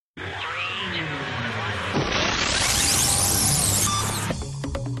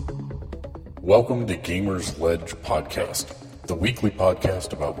Welcome to Gamersledge Podcast, the weekly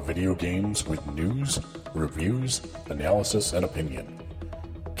podcast about video games with news, reviews, analysis, and opinion.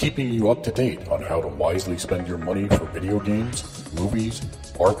 Keeping you up to date on how to wisely spend your money for video games, movies,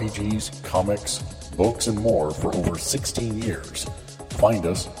 RPGs, comics, books, and more for over 16 years. Find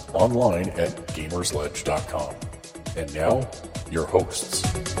us online at Gamersledge.com. And now, your hosts.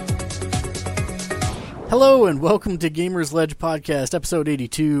 Hello and welcome to Gamersledge Podcast, episode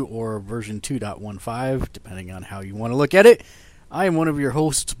 82 or version 2.15, depending on how you want to look at it. I am one of your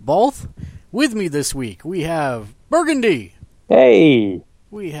hosts, Balth. With me this week, we have Burgundy. Hey.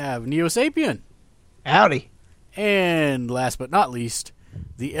 We have Neo-Sapien. Howdy. And last but not least,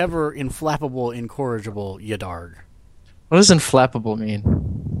 the ever-inflappable, incorrigible Yadarg. What does inflappable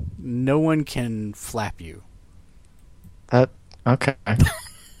mean? No one can flap you. Okay.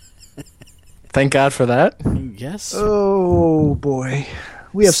 Thank God for that. Yes. Oh, boy.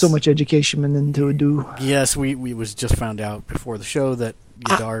 We have so much education into do. Yes, we was just found out before the show that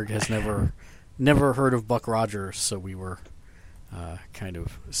Yadarg has never heard of Buck Rogers, so we were kind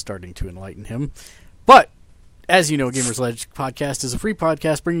of starting to enlighten him. But, as you know, Gamersledge Podcast is a free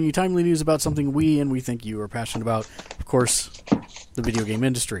podcast bringing you timely news about something we think you are passionate about. Of course, the video game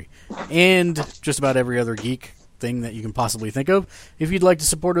industry. And just about every other geek thing that you can possibly think of. If you'd like to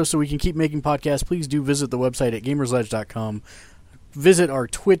support us so we can keep making podcasts, please do visit the website at Gamersledge.com. Visit our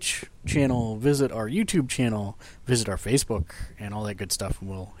Twitch channel, visit our YouTube channel, visit our Facebook, and all that good stuff, and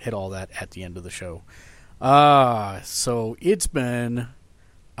we'll hit all that at the end of the show. So it's been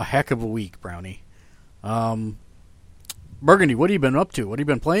a heck of a week, Brownie. Burgundy, what have you been up to? What have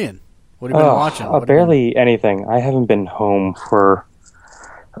you been playing? What have you been watching? Barely anything. I haven't been home for,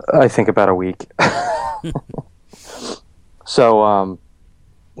 I think, about a week. So,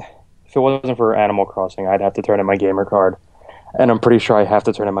 if it wasn't for Animal Crossing, I'd have to turn in my gamer card. And I'm pretty sure I have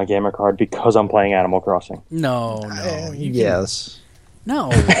to turn in my gamer card because I'm playing Animal Crossing. No. Yes.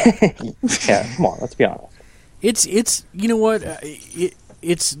 No. Yeah, come on, let's be honest. It's you know what?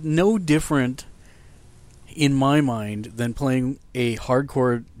 It's no different in my mind than playing a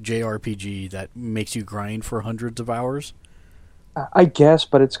hardcore JRPG that makes you grind for hundreds of hours. I guess,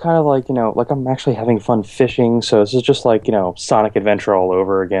 but it's kind of like, like I'm actually having fun fishing, so this is just like, Sonic Adventure all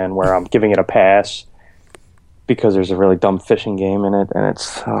over again, where I'm giving it a pass because there's a really dumb fishing game in it, and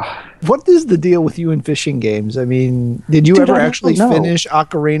it's... What is the deal with you in fishing games? I mean, did you ever actually finish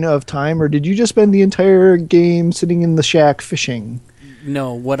Ocarina of Time, or did you just spend the entire game sitting in the shack fishing?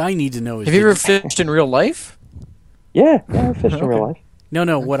 No, what I need to know is... Have you ever fished in real life? Yeah, I fished in real life.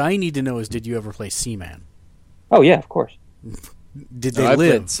 No, what I need to know is, did you ever play Seaman? Oh, yeah, of course. Did they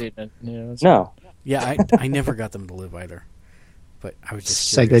live? No. Yeah, I never got them to live either. But I was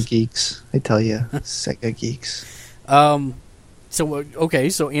just curious. Sega geeks, I tell you. Sega geeks.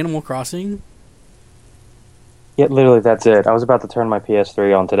 So Animal Crossing? Yeah, literally, that's it. I was about to turn my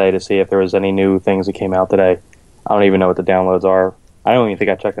PS3 on today to see if there was any new things that came out today. I don't even know what the downloads are. I don't even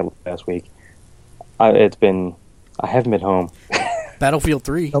think I checked it last week. I haven't been home. Battlefield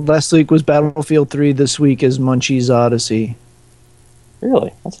 3. Last week was Battlefield 3. This week is Munchie's Odyssey.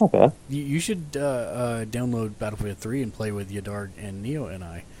 Really? That's not bad. You should download Battlefield 3 and play with Yadarg and Neo and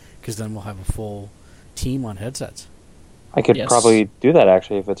I, because then we'll have a full team on headsets. I could probably do that,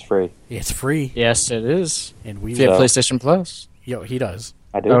 actually, if it's free. It's free. Yes, it is. And if you have PlayStation Plus. Yo, he does.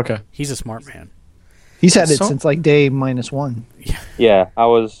 I do. Okay. He's a smart man. He's had it since like day -1. Yeah, I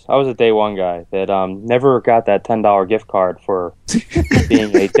was a day one guy that never got that $10 gift card for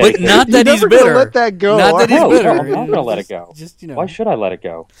being a day. But not that he's bitter. Let that go. Not that he's bitter. I'm not gonna let it go. Why should I let it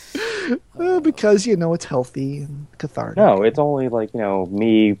go? Because it's healthy and cathartic. No, it's only like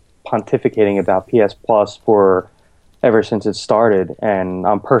me pontificating about PS Plus for ever since it started, and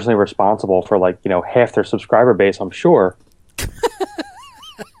I'm personally responsible for half their subscriber base. I'm sure.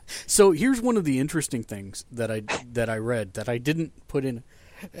 So here's one of the interesting things that I read that I didn't put in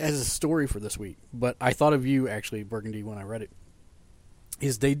as a story for this week, but I thought of you actually, Burgundy, when I read it.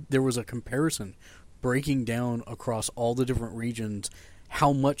 There was a comparison breaking down across all the different regions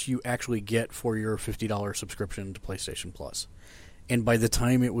how much you actually get for your $50 subscription to PlayStation Plus. And by the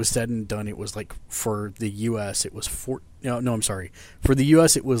time it was said and done, it was like for the US it was for the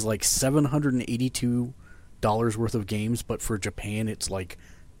US it was like $782 worth of games, but for Japan it's like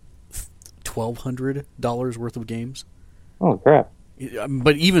 $1,200 worth of games. Oh crap!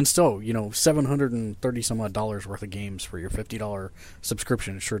 But even so, $730 some odd worth of games for your $50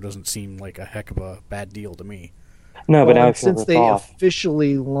 subscription sure doesn't seem like a heck of a bad deal to me. No, but now since they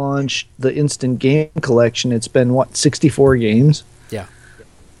officially launched the Instant Game Collection, it's been 64 games.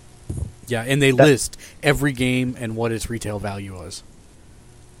 Yeah, and they list every game and what its retail value was.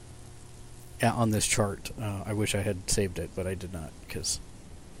 on this chart. I wish I had saved it, but I did not because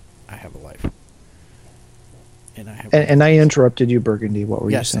I have a life. And I interrupted you, Burgundy. What were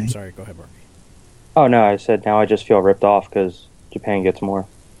you saying? Yes, I'm sorry. Go ahead, Burgundy. Oh, no, I said now I just feel ripped off because Japan gets more.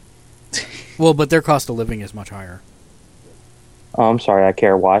 Well, but their cost of living is much higher. Oh, I'm sorry, I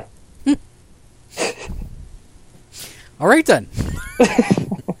care. Why? All right, then.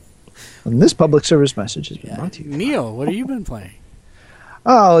 And this public service message has been brought to you. Neo, what have you been playing?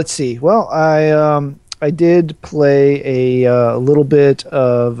 Oh, let's see. Well, I did play a little bit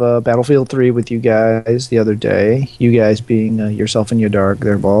of Battlefield 3 with you guys the other day. You guys being yourself and Yadark,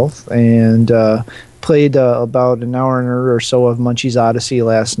 they're both. And played about an hour or so of Munchie's Odyssey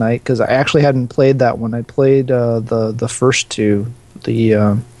last night because I actually hadn't played that one. I played the first two,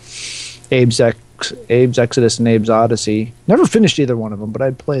 the Abe's Exodus and Abe's Odyssey. Never finished either one of them, but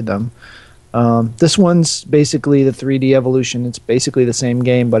I'd played them. This one's basically the 3D evolution. It's basically the same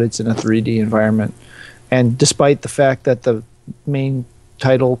game, but it's in a 3D environment. And despite the fact that the main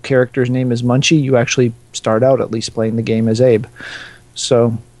title character's name is Munchie, you actually start out at least playing the game as Abe.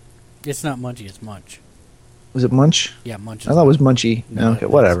 So it's not Munchie, it's Munch. Was it Munch? Yeah, Munch. I thought it was Munchie. No, okay,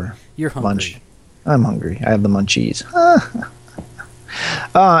 whatever. You're hungry. Munch. I'm hungry. I have the munchies.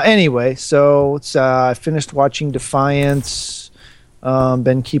 Anyway, so it's, I finished watching Defiance.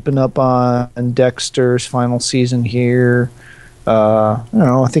 Been keeping up on Dexter's final season here. I don't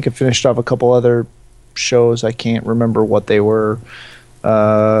know. I think I finished off a couple other shows. I can't remember what they were.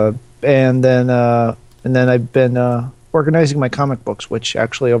 And then I've been organizing my comic books, which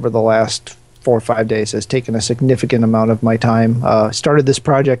actually over the last 4 or 5 days has taken a significant amount of my time. Started this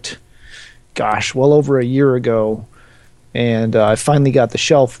project, well over a year ago. And I finally got the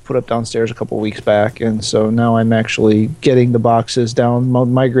shelf put up downstairs a couple of weeks back, and so now I'm actually getting the boxes down,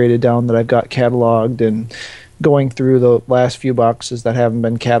 migrated down that I've got cataloged, and going through the last few boxes that haven't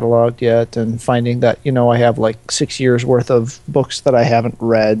been cataloged yet, and finding that, I have like 6 years worth of books that I haven't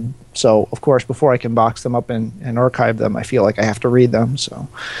read. So, of course, before I can box them up and archive them, I feel like I have to read them. So,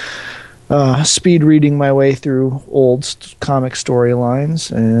 speed reading my way through old comic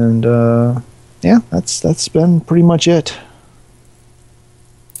storylines, and yeah, that's been pretty much it.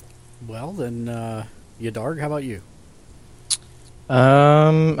 Well, then, Yadarg, how about you?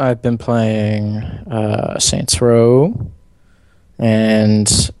 I've been playing Saints Row,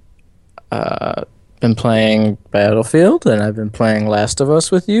 and been playing Battlefield, and I've been playing Last of Us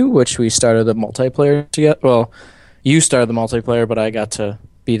with you, which we started the multiplayer together. Well, you started the multiplayer, but I got to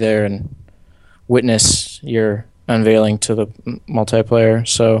be there and witness your unveiling to the multiplayer,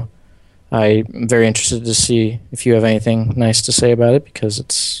 so I'm very interested to see if you have anything nice to say about it, because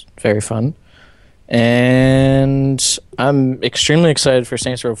it's very fun. And I'm extremely excited for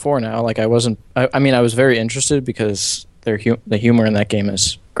Saints Row 4 now. Like, I was very interested because the humor in that game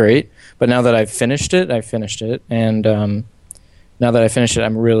is great. But now that I've finished it. And now that I finished it,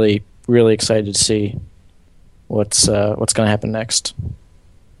 I'm really, really excited to see what's going to happen next.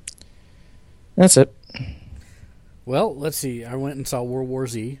 That's it. Well, let's see. I went and saw World War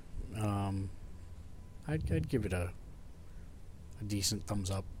Z. I'd give it a decent thumbs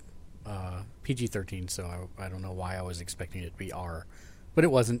up. PG-13, so I don't know why I was expecting it to be R, but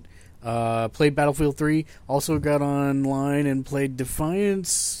it wasn't. Played Battlefield 3. Also got online and played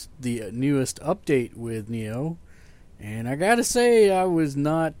Defiance, the newest update with Neo. And I gotta say, I was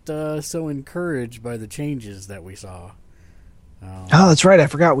not so encouraged by the changes that we saw. Oh, that's right. I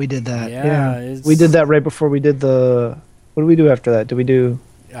forgot we did that. Yeah. We did that right before we did the... What did we do after that? Did we do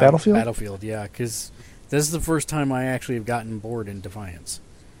Battlefield? Battlefield, yeah, because this is the first time I actually have gotten bored in Defiance.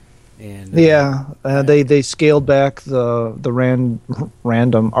 And they scaled back the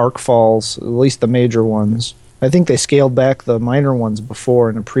random arc falls, at least the major ones. I think they scaled back the minor ones before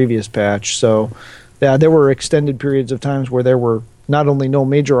in a previous patch. So, yeah, there were extended periods of times where there were not only no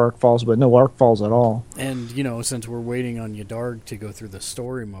major arc falls, but no arc falls at all. And, since we're waiting on Yadarg to go through the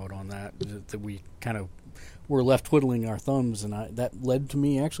story mode on that we kind of were left twiddling our thumbs, and that led to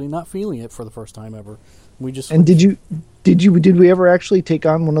me actually not feeling it for the first time ever. We just did we ever actually take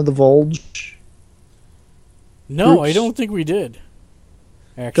on one of the Volge? No, groups? I don't think we did.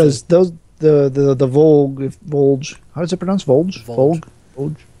 Because those the Volge, how is it pronounced? Volge,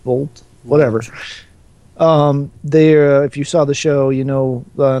 whatever. They if you saw the show, in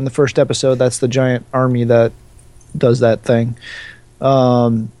the first episode, that's the giant army that does that thing.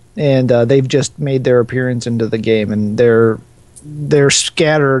 And they've just made their appearance into the game, and they're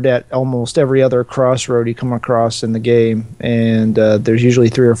scattered at almost every other crossroad you come across in the game, and there's usually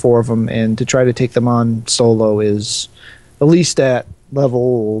 3 or 4 of them, and to try to take them on solo is, at least at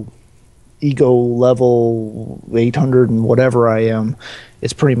level ego level 800 and whatever I am,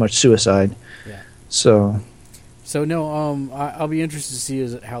 it's pretty much suicide. Yeah. So no, I'll be interested to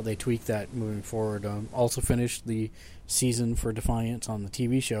see how they tweak that moving forward. Also finished the season for Defiance on the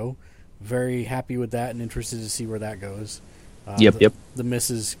TV show. Very happy with that and interested to see where that goes. Yep. The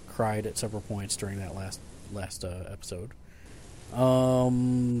missus cried at several points during that last episode.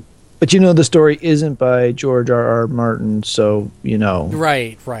 But the story isn't by George R.R. Martin, so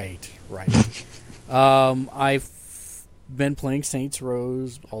Right. I've been playing Saints Row,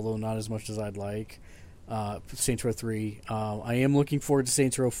 although not as much as I'd like. Saints Row 3. I am looking forward to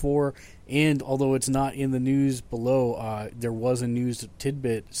Saints Row 4, and although it's not in the news below, there was a news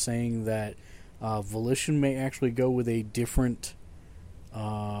tidbit saying that Volition may actually go with a different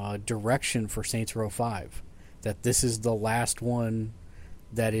direction for Saints Row 5. That this is the last one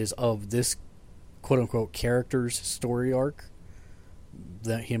that is of this quote-unquote character's story arc,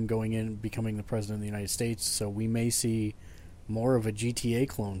 that him going in and becoming the president of the United States. So we may see more of a GTA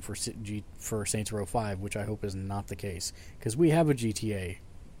clone for Saints Row 5, which I hope is not the case, because we have a GTA.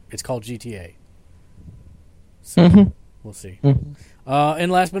 It's called GTA. So we'll see. Mm-hmm.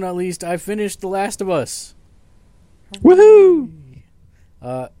 And last but not least, I finished The Last of Us. Woohoo!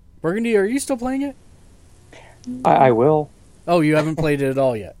 Burgundy, are you still playing it? I will. Oh, you haven't played it at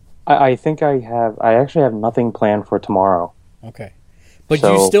all yet. I think I have. I actually have nothing planned for tomorrow. Okay. But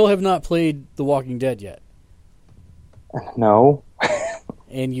you still have not played The Walking Dead yet. No.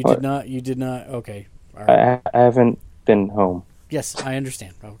 And you did not. Okay. All right. I haven't been home. Yes, I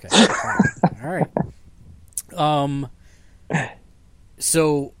understand. Okay. All right.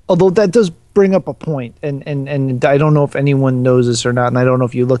 So, although that does bring up a point, and I don't know if anyone knows this or not, and I don't know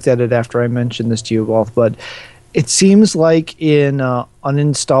if you looked at it after I mentioned this to you both, but it seems like in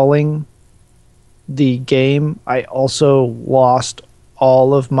uninstalling the game, I also lost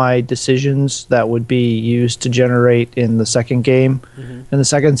all of my decisions that would be used to generate in the second game, in the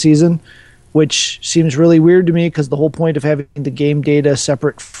second season, which seems really weird to me because the whole point of having the game data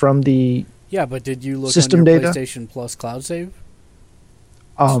separate from the but did you look system on your data? PlayStation Plus cloud save?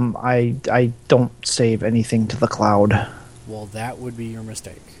 I don't save anything to the cloud. Well, that would be your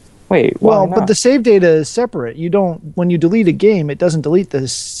mistake. Wait, why not? But the save data is separate. You don't, when you delete a game, it doesn't delete the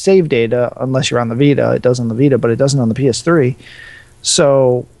save data unless you're on the Vita. It does on the Vita, but it doesn't on the PS3.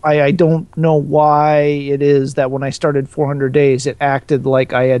 So I don't know why it is that when I started 400 Days, it acted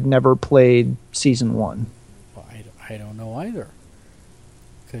like I had never played Season 1. Well, I don't know either.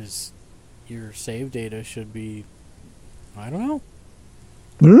 Because your save data should be... I don't know.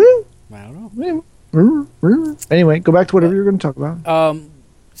 I don't know. Anyway, go back to whatever you're going to talk about.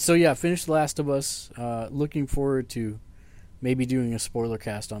 So yeah, finished The Last of Us. Looking forward to maybe doing a spoiler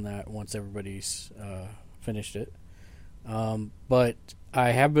cast on that once everybody's finished it. But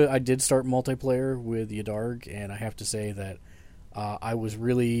I did start multiplayer with Yadarg, and I have to say that I was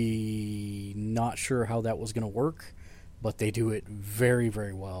really not sure how that was going to work, but they do it very,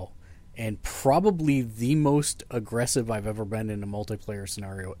 very well. And probably the most aggressive I've ever been in a multiplayer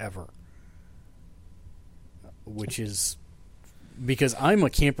scenario ever. Which is because I'm a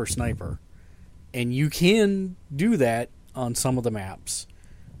camper sniper, and you can do that on some of the maps.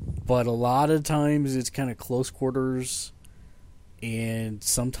 But a lot of times it's kind of close quarters, and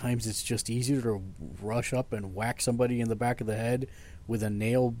sometimes it's just easier to rush up and whack somebody in the back of the head with a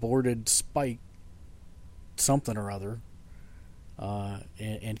nail-boarded spike, something or other,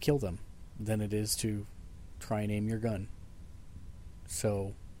 and kill them than it is to try and aim your gun.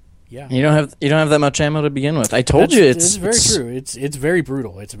 So, yeah. You don't have that much ammo to begin with. I told you it's very true. It's very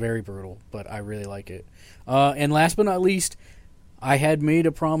brutal. It's very brutal, but I really like it. And last but not least, I had made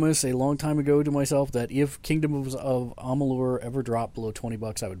a promise a long time ago to myself that if Kingdom of Amalur ever dropped below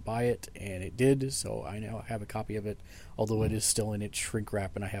 $20, I would buy it, and it did. So I now have a copy of it, although it is still in its shrink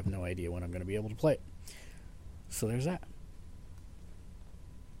wrap, and I have no idea when I'm going to be able to play it. So there's that.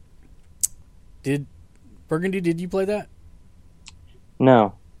 Burgundy, did you play that?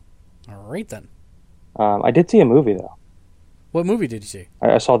 No. All right, then. I did see a movie, though. What movie did you see?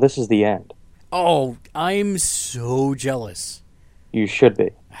 I saw This Is the End. Oh, I'm so jealous. You should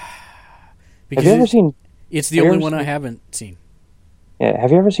be. Because have you ever seen... It's the only one I haven't seen. Yeah,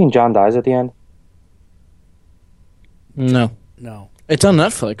 have you ever seen John Dies at the End? No. No. It's on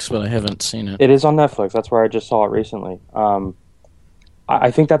Netflix, but I haven't seen it. It is on Netflix. That's where I just saw it recently. I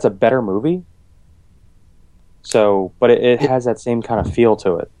think that's a better movie. So, but it has that same kind of feel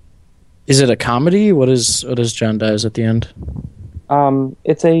to it. Is it a comedy? What is John Dies at the End?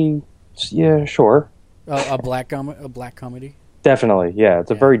 It's sure. A black comedy? Definitely, yeah. It's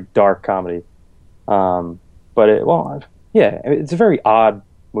a very dark comedy. But it's a very odd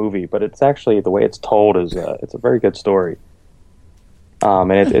movie, but it's actually the way it's told is it's a very good story,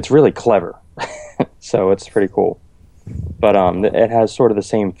 and it's really clever, so it's pretty cool. But it has sort of the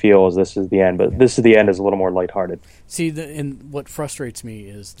same feel as This Is the End, but This Is the End is a little more lighthearted. See, and what frustrates me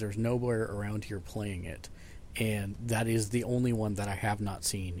is there's nowhere around here playing it, and that is the only one that I have not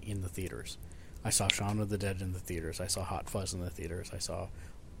seen in the theaters. I saw Shaun of the Dead in the theaters. I saw Hot Fuzz in the theaters. I saw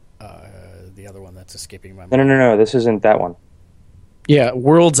the other one that's escaping my mind. No. This isn't that one. Yeah,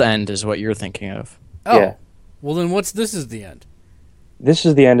 World's End is what you're thinking of. Oh, Yeah. Well, then what's This Is the End? This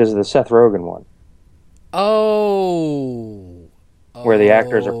Is the End is the Seth Rogen one, where the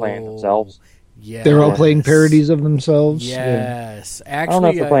actors are playing themselves. Yeah, They're all playing parodies of themselves. Yes, I don't know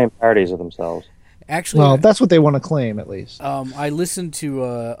if actually, they're playing parodies of themselves. actually, Well, that's what they want to claim, at least. I listened to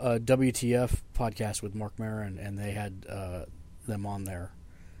a WTF podcast with Mark Maron, and they had them on there,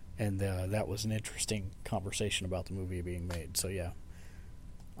 and that was an interesting conversation about the movie being made. So yeah,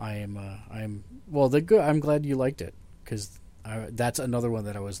 I'm well. I'm glad you liked it, because that's another one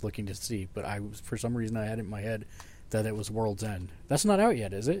that I was looking to see, but for some reason I had it in my head that it was World's End. That's not out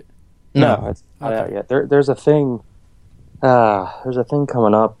yet, is it? No, it's not out yet. There's a thing. There's a thing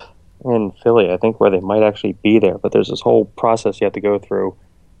coming up in Philly, I think, where they might actually be there. But there's this whole process you have to go through,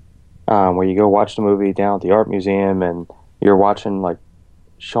 where you go watch the movie down at the art museum, and you're watching like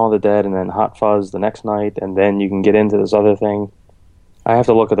Shaun of the Dead and then Hot Fuzz the next night, and then you can get into this other thing. I have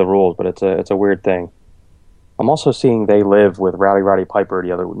to look at the rules, but it's a weird thing. I'm also seeing They Live with Rowdy Piper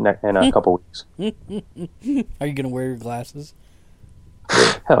in a couple weeks. Are you gonna wear your glasses?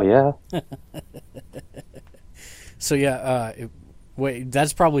 Hell yeah. So yeah, wait,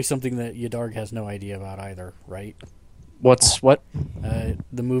 that's probably something that Yadarg has no idea about either, right? What's what?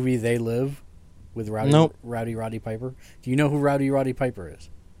 The movie They Live with Nope. Rowdy Piper. Do you know who Rowdy Piper is?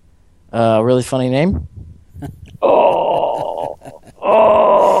 Really funny name.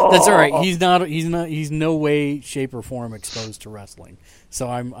 That's all right. He's no way, shape, or form exposed to wrestling. So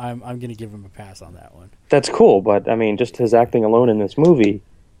I'm gonna give him a pass on that one. That's cool, but I mean, just his acting alone in this movie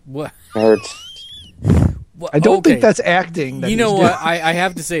What? hurts. I don't think that's acting. You know what? I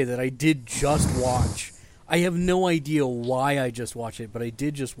have to say that I did just watch. I have no idea why I just watched it, but I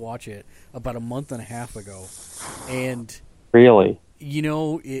did just watch it about a month and a half ago. And, Really? you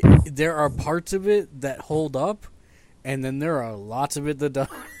know, there are parts of it that hold up, and then there are lots of it that don't.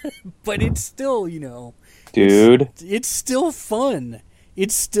 But it's still, you know. Dude. It's still fun.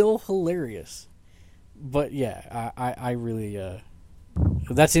 It's still hilarious. But, yeah, I really...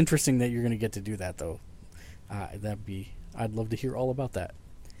 that's interesting that you're going to get to do that, though. I'd love to hear all about that.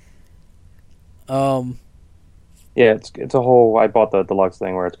 Yeah, it's a whole. I bought the deluxe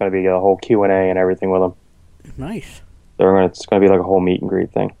thing where it's going to be a whole Q&A and everything with them. Nice. It's going to be like a whole meet and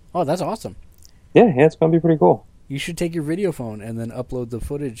greet thing. Oh, that's awesome. Yeah, it's going to be pretty cool. You should take your video phone and then upload the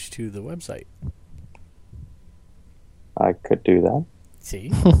footage to the website. I could do that.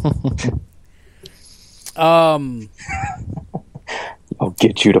 See? I'll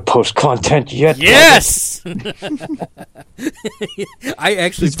get you to post content yet. Yes. I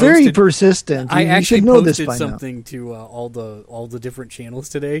actually He's very persistent. I You actually should know this posted by now. something to all the different channels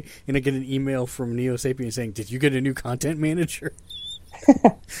today, and I get an email from Neo Sapien saying, "Did you get a new content manager?"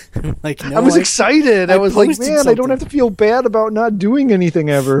 I'm like, no, I was excited. I was like, posted man, I something." don't have to feel bad about not doing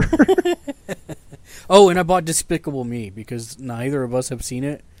anything ever. Oh, and I bought Despicable Me because neither of us have seen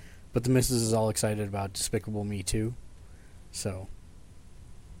it, but the missus is all excited about Despicable Me too. So,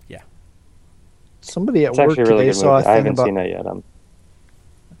 yeah. Somebody at It's work actually a really today good saw a movie. I thing haven't about seen it yet.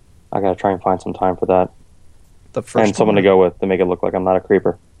 I got to try and find some time for that. the first And someone one. to go with to make it look like I'm not a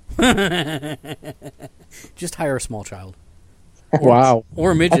creeper. Just hire a small child. Wow.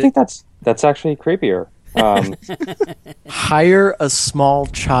 Or a I midget. think that's actually creepier. Hire a small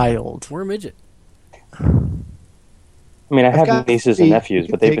child. Or a midget. I mean, I I've have got nieces three. and nephews,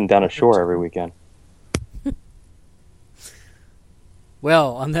 You but can they've been take down pictures. ashore every weekend.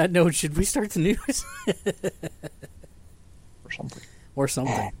 Well, on that note, should we start the news? or something. Or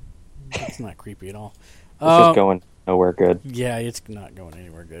something. It's not creepy at all. This is going nowhere good Yeah, it's not going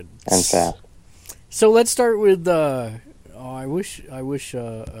anywhere good. and fast. So let's start with. I wish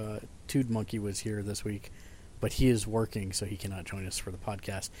Tood Monkey was here this week, but he is working, so he cannot join us for the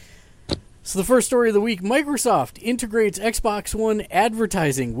podcast. So the first story of the week: Microsoft integrates Xbox One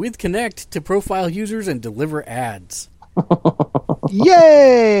advertising with Kinect to profile users and deliver ads.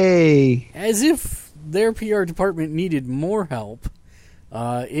 Yay! As if their PR department needed more help,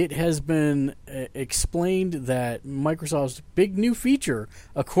 it has been explained that Microsoft's big new feature,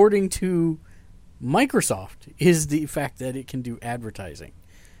 according to Microsoft, is the fact that it can do advertising.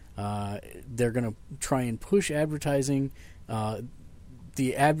 They're going to try and push advertising. The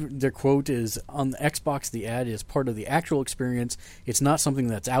their quote is, on the Xbox, the ad is part of the actual experience. It's not something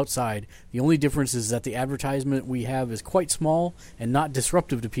that's outside. The only difference is that the advertisement we have is quite small and not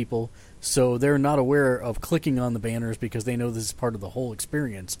disruptive to people, so they're not aware of clicking on the banners because they know this is part of the whole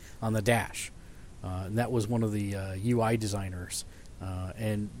experience on the dash. And that was one of the UI designers.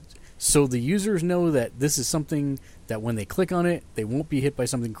 And so the users know that this is something that when they click on it, they won't be hit by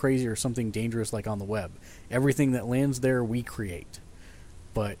something crazy or something dangerous like on the web. Everything that lands there, we create.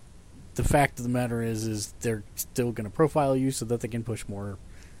 But the fact of the matter is they're still going to profile you so that they can push more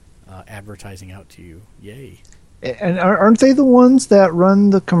advertising out to you. Yay. And aren't they the ones that run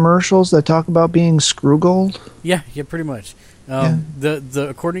the commercials that talk about being screw gold? Yeah, pretty much. The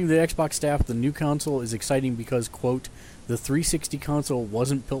according to the Xbox staff, the new console is exciting because, quote, the 360 console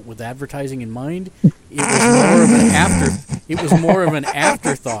wasn't built with advertising in mind. It was more of an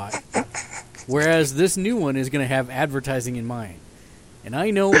afterthought. Whereas this new one is going to have advertising in mind. And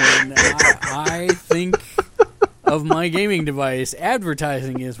I know when I think of my gaming device,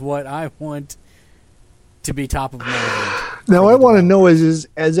 advertising is what I want to be top of mind. Now, I want to know is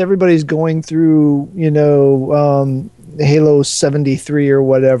as everybody's going through, Halo 73 or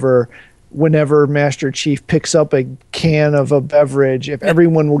whatever, whenever Master Chief picks up a can of a beverage, if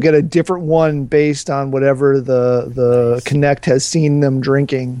everyone will get a different one based on whatever the Kinect has seen them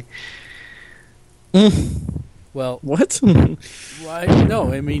drinking. Well, What?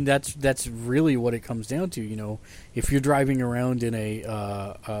 no, I mean that's really what it comes down to. If you're driving around in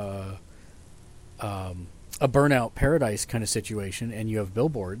a Burnout Paradise kind of situation and you have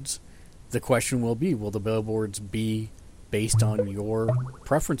billboards, the question will be: will the billboards be based on your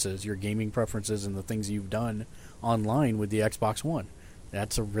preferences, your gaming preferences, and the things you've done online with the Xbox One?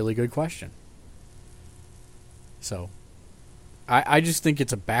 That's a really good question. So, I just think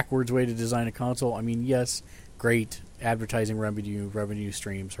it's a backwards way to design a console. I mean, yes, great advertising revenue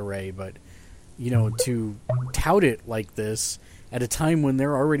streams, hooray! But to tout it like this at a time when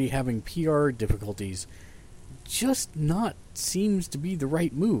they're already having PR difficulties, just not seems to be the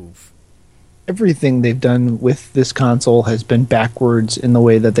right move. Everything they've done with this console has been backwards in the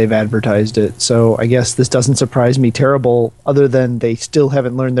way that they've advertised it. So I guess this doesn't surprise me terrible, other than they still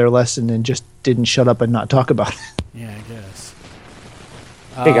haven't learned their lesson and just didn't shut up and not talk about it. Yeah, I guess.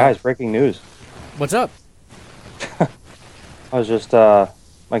 Hey guys, breaking news. What's up? I was just,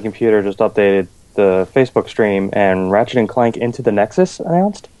 my computer just updated the Facebook stream and Ratchet & Clank Into the Nexus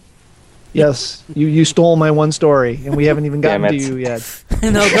announced. Yes, you stole my one story, and we haven't even gotten to you yet.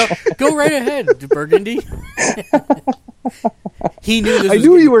 No, go right ahead, Burgundy. He knew this. I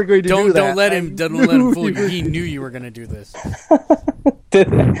knew you were going to do that. Don't let him fool you. He knew you were going to do this.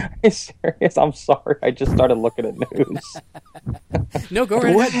 Are you serious? I'm sorry. I just started looking at news. No, go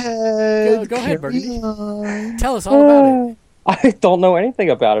right ahead. Go ahead, Burgundy. On. Tell us all about it. I don't know anything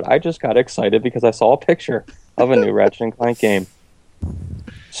about it. I just got excited because I saw a picture of a new Ratchet & Clank game.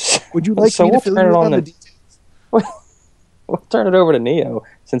 Would you like me to fill you in on the details? We'll turn it over to Neo,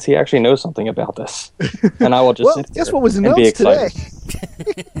 since he actually knows something about this. And I will just sit guess here what was and be announced today?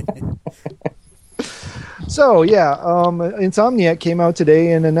 excited. So, Insomniac came out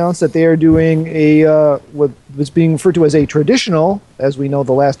today and announced that they are doing a what was being referred to as a traditional. As we know,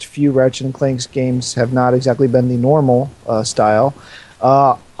 the last few Ratchet & Clank games have not exactly been the normal style.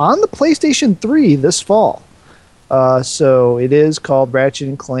 On the PlayStation 3 this fall. So it is called Ratchet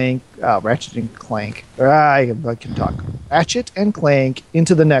and Clank. I can talk. Ratchet and Clank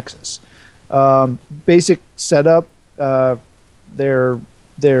Into the Nexus. Basic setup. They're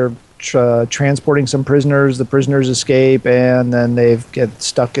transporting some prisoners. The prisoners escape, and then they get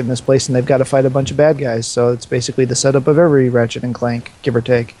stuck in this place, and they've got to fight a bunch of bad guys. So it's basically the setup of every Ratchet and Clank, give or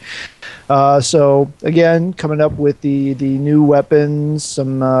take. So again, coming up with the new weapons,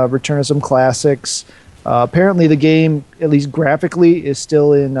 some return of some classics. Apparently the game, at least graphically, is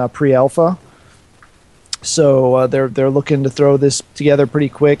still in pre-alpha. So they're looking to throw this together pretty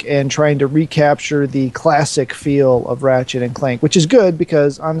quick and trying to recapture the classic feel of Ratchet and Clank, which is good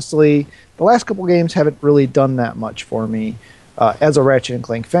because, honestly, the last couple games haven't really done that much for me as a Ratchet and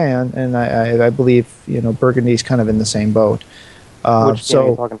Clank fan, and I believe Burgundy's kind of in the same boat. Which game are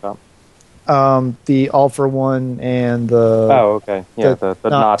you talking about? The All for One and the okay, yeah, the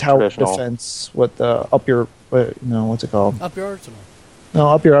not tower traditional defense. What's it called? Up Your Arsenal. No,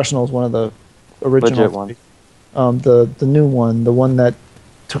 Up Your Arsenal is one of the original legit one. The new one, the one that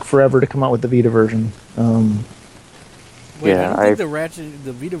took forever to come out with the Vita version. Wait, I don't think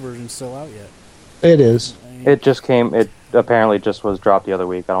the Vita version's still out yet. It is. It just came. It apparently just was dropped the other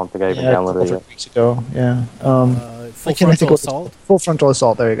week. I don't think I even downloaded it yet. Weeks ago. Yeah. Full Frontal Assault. Full Frontal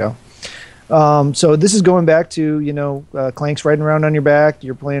Assault. There you go. So this is going back to, Clank's riding around on your back.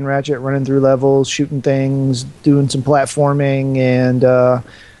 You're playing Ratchet, running through levels, shooting things, doing some platforming. And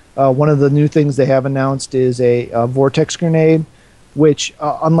one of the new things they have announced is a vortex grenade, which,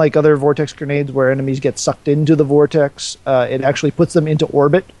 unlike other vortex grenades where enemies get sucked into the vortex, it actually puts them into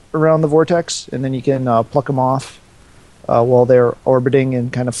orbit around the vortex. And then you can pluck them off while they're orbiting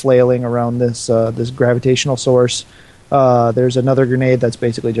and kind of flailing around this gravitational source. There's another grenade that's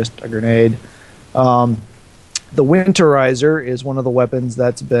basically just a grenade. The Winterizer is one of the weapons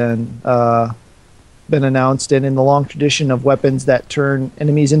that's been announced, and in the long tradition of weapons that turn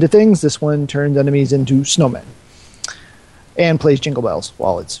enemies into things, this one turns enemies into snowmen and plays Jingle Bells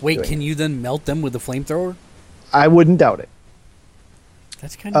while it's Wait, doing can you then melt them with a flamethrower? I wouldn't doubt it.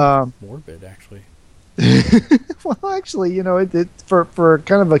 That's kind of morbid, actually. Well, actually, it for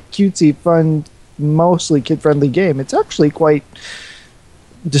kind of a cutesy, fun, mostly kid-friendly game, it's actually quite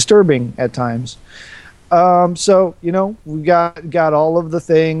disturbing at times. So we got all of the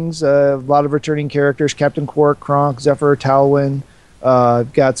things, a lot of returning characters: Captain Quark, Kronk, Zephyr, Talwyn.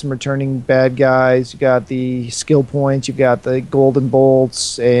 Got some returning bad guys. You got the skill points. You got the golden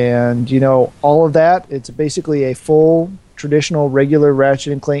bolts, and all of that. It's basically a full traditional regular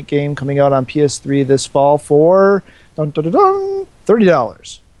Ratchet and Clank game coming out on PS3 this fall for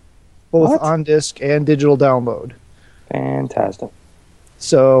 $30. Both on disc and digital download. Fantastic.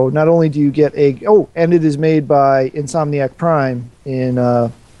 So not only do you get and it is made by Insomniac Prime in,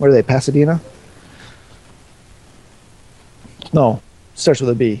 where are they, Pasadena? No, starts with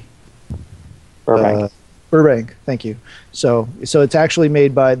a B. Burbank. Burbank, thank you. So it's actually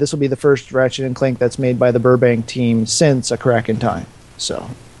made by, this will be the first Ratchet and Clank that's made by the Burbank team since A Crack in Time. So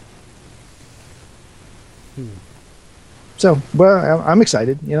well, I'm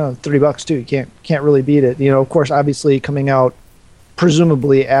excited. $30 too. You can't really beat it. Of course, obviously coming out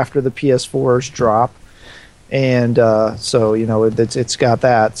presumably after the PS4's drop, and so it's got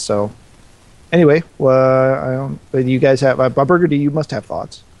that. So anyway, but you guys have Burgundy. You must have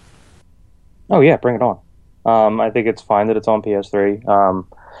thoughts. Oh yeah, bring it on. I think it's fine that it's on PS3.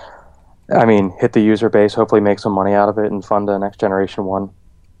 Hit the user base. Hopefully, make some money out of it and fund the next generation one.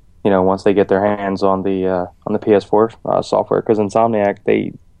 Once they get their hands on the PS4 software, because Insomniac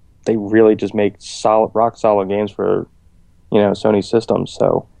they really just make rock solid games for Sony systems.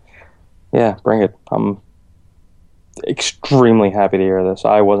 So yeah, bring it. I'm extremely happy to hear this.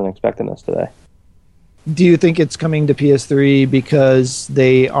 I wasn't expecting this today. Do you think it's coming to PS3 because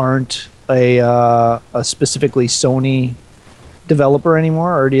they aren't a specifically Sony developer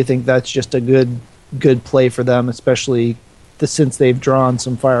anymore, or do you think that's just a good play for them, especially since they've drawn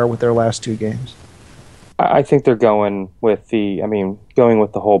some fire with their last two games? I think they're going with the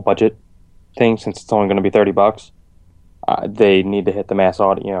whole budget thing, since it's only going to be $30. They need to hit the mass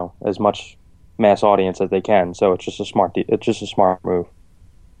audience, as much mass audience as they can. So it's just a smart move.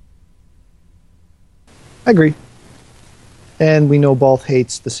 I agree. And we know Balth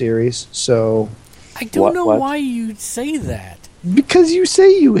hates the series, so I don't know why you say that. Because you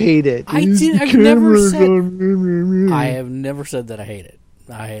say you hate it. I have never said that I hate it.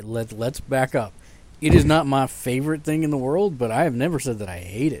 Let's back up. It is not my favorite thing in the world, but I have never said that I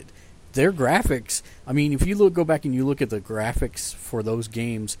hate it. Their graphics, if you go back and you look at the graphics for those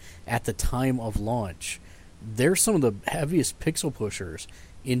games at the time of launch, they're some of the heaviest pixel pushers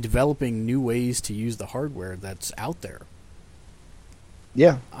in developing new ways to use the hardware that's out there.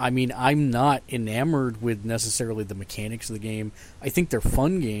 Yeah. I'm not enamored with necessarily the mechanics of the game. I think they're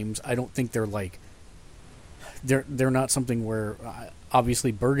fun games. I don't think they're they're not something where,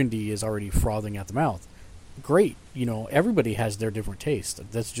 obviously Burgundy is already frothing at the mouth. Great. Everybody has their different taste.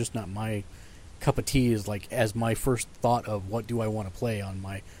 That's just not my cup of tea, as my first thought of what do I want to play on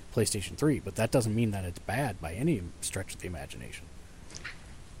my PlayStation 3. But that doesn't mean that it's bad by any stretch of the imagination.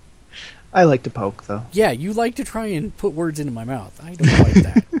 I like to poke, though. Yeah, you like to try and put words into my mouth. I don't like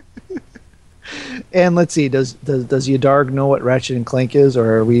that. And let's see, does Yadarg know what Ratchet and Clank is,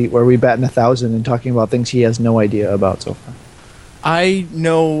 or are we batting 1,000 and talking about things he has no idea about so far? I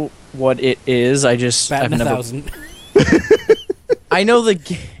know what it is. I've never. 1,000. I know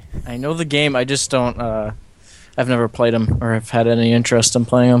the game. I just don't. I've never played them or have had any interest in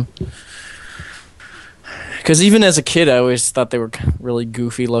playing them. Because even as a kid, I always thought they were really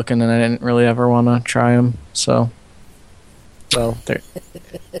goofy looking, and I didn't really ever want to try them. So, well,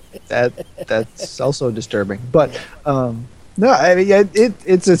 that's also disturbing. But no,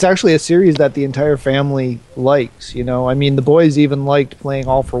 it's actually a series that the entire family likes. The boys even liked playing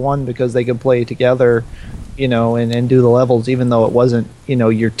All for One because they could play together, and do the levels, even though it wasn't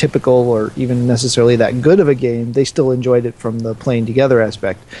your typical or even necessarily that good of a game. They still enjoyed it from the playing together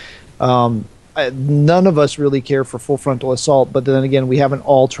aspect. None of us really care for Full Frontal Assault, but then again, we haven't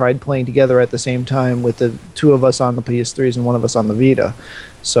all tried playing together at the same time with the two of us on the PS3s and one of us on the Vita.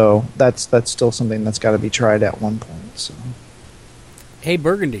 So that's still something that's got to be tried at one point. So. Hey,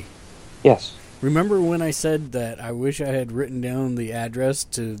 Burgundy. Yes. Remember when I said that I wish I had written down the address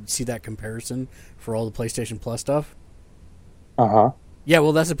to see that comparison for all the PlayStation Plus stuff? Uh-huh. Yeah,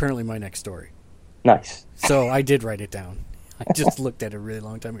 well, that's apparently my next story. Nice. So I did write it down. I just looked at it a really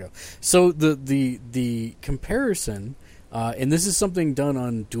long time ago. So the comparison, and this is something done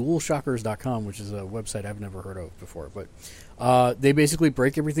on DualShockers.com, which is a website I've never heard of before, but they basically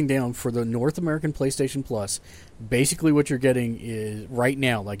break everything down for the North American PlayStation Plus. Basically what you're getting is, right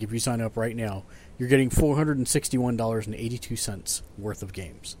now, like if you sign up right now, you're getting $461.82 worth of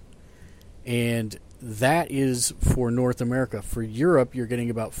games. And that is for North America. For Europe, you're getting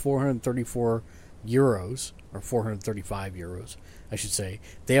about 434 euros, or 435 euros, I should say.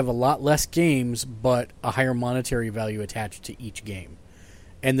 They have a lot less games, but a higher monetary value attached to each game.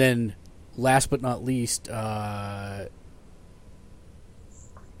 And then, last but not least is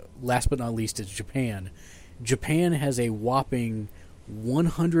Japan. Japan has a whopping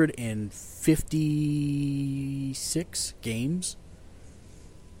 156 games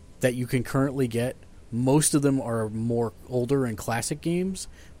that you can currently get. Most of them are more older and classic games,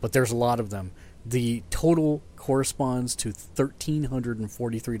 but there's a lot of them. The total corresponds to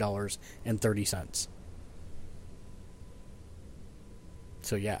 $1,343.30.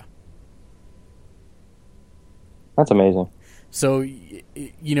 So, yeah. That's amazing. So,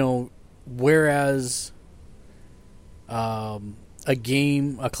 you know, whereas a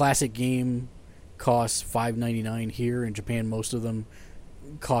classic game costs $5.99 here in Japan, most of them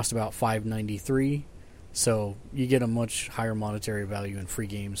cost about $5.93. So you get a much higher monetary value in free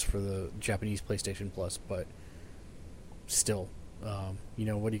games for the Japanese PlayStation Plus, but still, you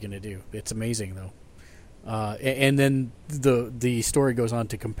know, what are you going to do? It's amazing, though. And then the story goes on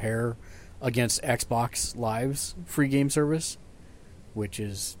to compare against Xbox Live's free game service, which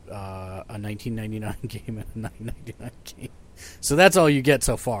is a $19.99 game and a $9.99 game. So that's all you get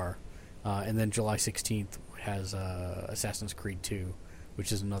so far. And then July 16th has Assassin's Creed 2,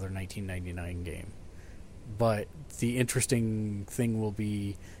 which is another $19.99 game. But the interesting thing will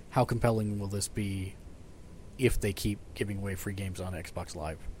be, how compelling will this be if they keep giving away free games on Xbox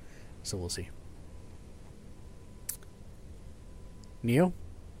Live? So we'll see. Neo?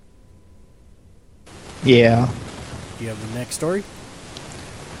 Yeah. Do you have the next story?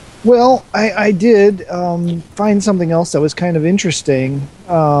 Well, I did find something else that was kind of interesting,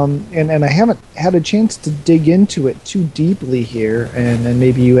 and I haven't had a chance to dig into it too deeply here, and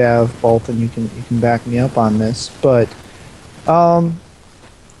maybe you have both, and you can back me up on this. But, and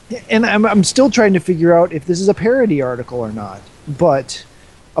I'm still trying to figure out if this is a parody article or not. But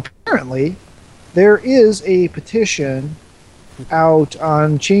apparently, there is a petition out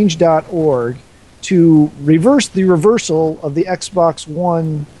on Change.org to reverse the reversal of the Xbox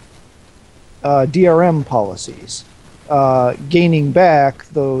One DRM policies, gaining back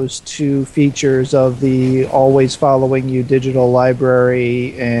those two features of the always following you digital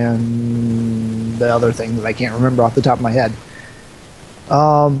library and the other thing that I can't remember off the top of my head.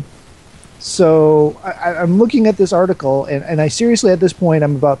 So I'm looking at this article, and I seriously, at this point,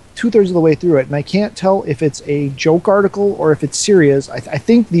 I'm about 2/3 of the way through it, and I can't tell if it's a joke article or if it's serious. I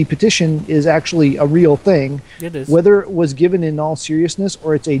think the petition is actually a real thing. It is. Whether it was given in all seriousness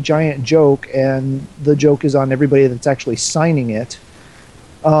or it's a giant joke, and the joke is on everybody that's actually signing it.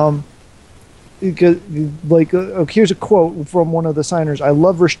 Because, here's a quote from one of the signers. "I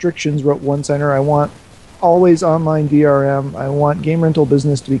love restrictions," wrote one signer. "I want always online DRM. I want game rental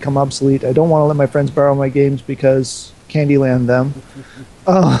business to become obsolete. I don't want to let my friends borrow my games because Candyland them."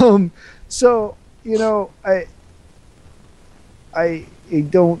 So, you know, I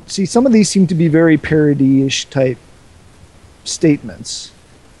don't see, some of these seem to be very parody-ish type statements.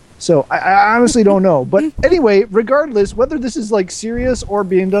 So I honestly don't know. But anyway, regardless, whether this is like serious or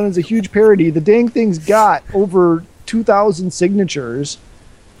being done as a huge parody, the dang thing's got over 2,000 signatures.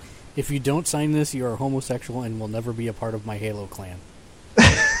 If you don't sign this, you are homosexual and will never be a part of my Halo clan.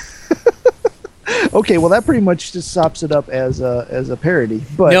 Okay, well that pretty much just sops it up as a parody.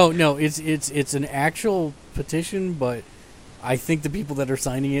 But no, it's an actual petition, but I think the people that are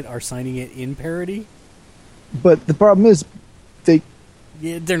signing it in parody. But the problem is,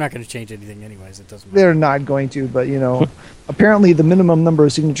 they're not going to change anything anyways. It doesn't matter. They're not going to, but you know, apparently the minimum number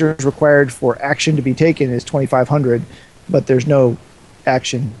of signatures required for action to be taken is 2,500, but there's no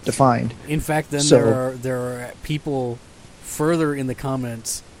action defined. In fact, then there are people further in the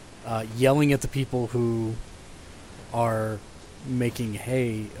comments yelling at the people who are making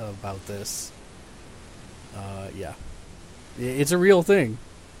hay about this. Yeah, it's a real thing.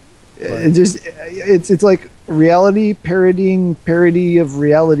 It's like reality parodying parody of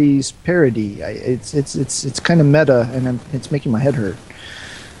reality's parody. It's kind of meta, and it's making my head hurt.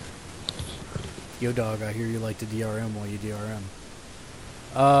 Yo, dog, I hear you like to DRM while you DRM.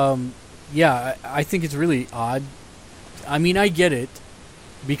 Yeah, I think it's really odd. I mean, I get it,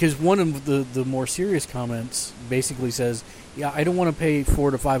 because one of the more serious comments basically says, yeah, I don't want to pay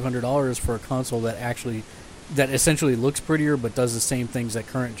 $400 to $500 for a console that essentially looks prettier but does the same things that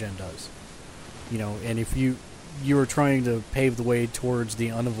current gen does. You know, and if you are trying to pave the way towards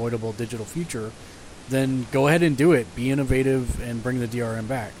the unavoidable digital future, then go ahead and do it. Be innovative and bring the DRM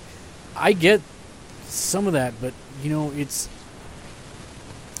back. I get some of that, but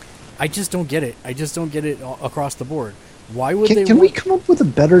I just don't get it. I just don't get it across the board. Why would Can we come up with a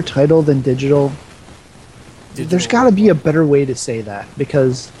better title than digital? There's got to be a better way to say that,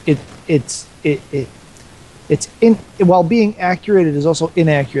 because while being accurate, it is also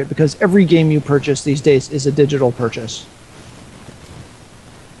inaccurate, because every game you purchase these days is a digital purchase.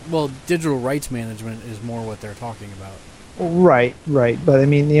 Well, digital rights management is more what they're talking about. Right. But I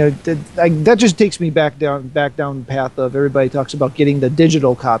mean, that just takes me back down the path of everybody talks about getting the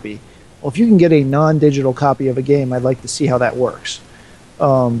digital copy. Well, if you can get a non-digital copy of a game, I'd like to see how that works.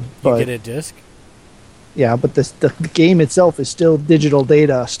 You get a disc? Yeah, but the game itself is still digital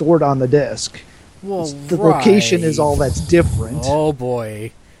data stored on the disc. Well, the location is all that's different. Oh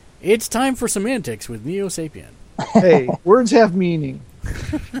boy, it's time for semantics with Neo Sapien. Hey, words have meaning.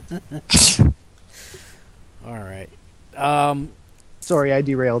 All right. Sorry, I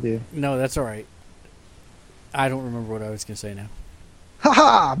derailed you. No, that's all right. I don't remember what I was going to say now.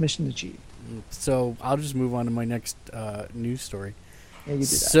 Ha! Mission achieved. So I'll just move on to my next news story. Yeah, you do that.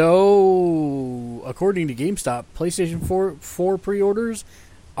 So, according to GameStop, PlayStation 4 pre-orders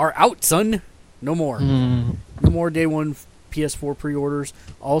are out, son. No more. No more day one PS4 pre-orders.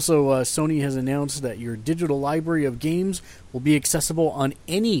 Also, Sony has announced that your digital library of games will be accessible on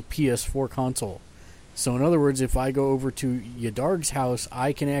any PS4 console. So, in other words, if I go over to Yadarg's house,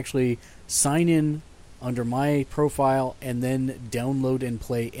 I can actually sign in under my profile and then download and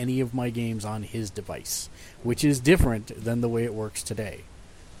play any of my games on his device, which is different than the way it works today.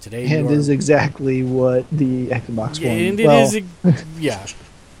 Is exactly what the Xbox One. And yeah.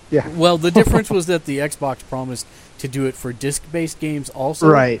 Yeah. Well, the difference was that the Xbox promised to do it for disc-based games also,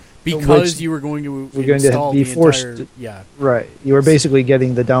 right? Because you were going to install the entire. Yeah. Right. You were basically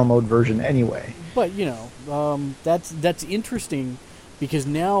getting the download version anyway. But that's interesting, because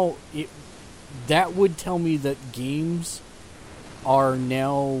now that would tell me that games are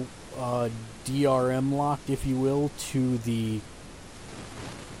now DRM locked, if you will, to the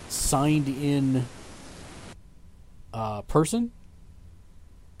signed in person,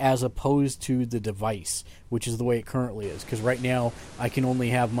 as opposed to the device, which is the way it currently is. Because right now, I can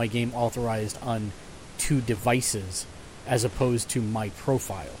only have my game authorized on 2 devices, as opposed to my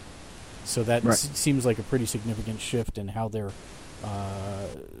profile. So that seems like a pretty significant shift in how they're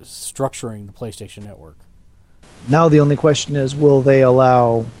structuring the PlayStation Network. Now the only question is, will they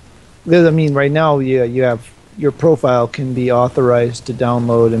allow... I mean, right now you have your profile can be authorized to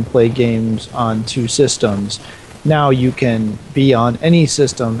download and play games on 2 systems. Now you can be on any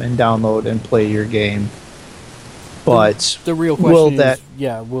system and download and play your game. But the real question is,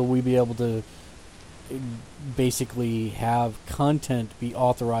 will we be able to basically have content be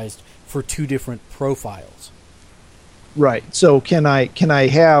authorized for 2 different profiles? Right. So can I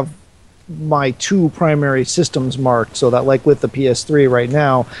have my 2 primary systems marked, so that, like with the PS3 right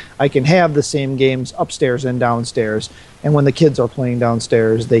now, I can have the same games upstairs and downstairs, and when the kids are playing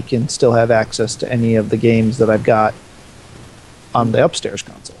downstairs, they can still have access to any of the games that I've got on the upstairs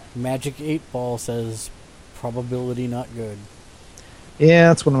console. Magic 8 Ball says probability not good. Yeah,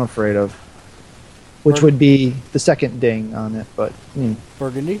 that's what I'm afraid of. Which would be the second ding on it, but...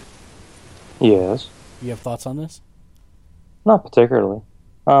 Burgundy? Yes. You have thoughts on this? Not particularly.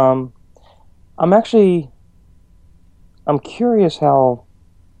 I'm curious how...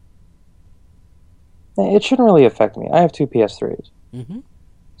 It shouldn't really affect me. I have 2 PS3s. Mm-hmm.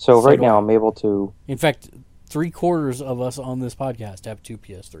 So right now I'm able to... In fact, 3/4 of us on this podcast have 2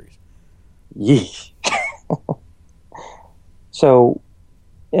 PS3s. Yeesh. So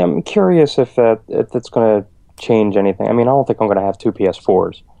I'm curious if that's going to change anything. I mean, I don't think I'm going to have 2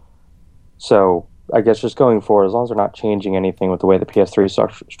 PS4s. So I guess just going forward, as long as they're not changing anything with the way the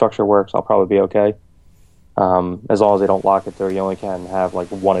PS3 structure works, I'll probably be okay. As long as they don't lock it there, you only can have like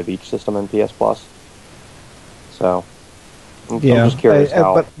 1 of each system in PS Plus. So I'm just curious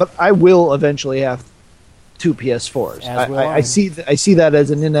how. But I will eventually have 2 PS4s. As will I see that as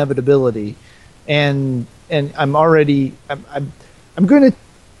an inevitability, and I'm already I'm going to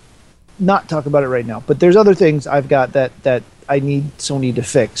not talk about it right now. But there's other things I've got that I need Sony to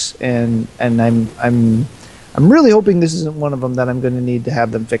fix, and I'm really hoping this isn't one of them that I'm going to need to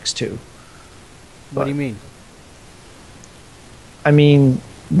have them fix too. What do you mean? I mean,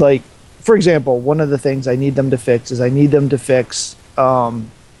 like, for example, one of the things I need them to fix is I need them to fix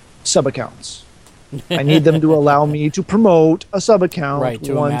sub-accounts. I need them to allow me to promote a sub-account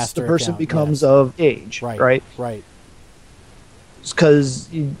once the person becomes of age. Right. Because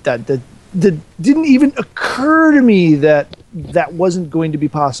that didn't even occur to me that wasn't going to be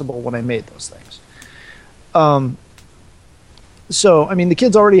possible when I made those things. So, I mean, the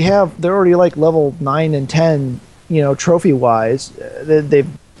kids they're already like level 9 and 10, trophy-wise.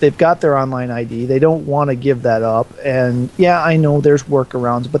 They've got their online ID. They don't want to give that up. And, yeah, I know there's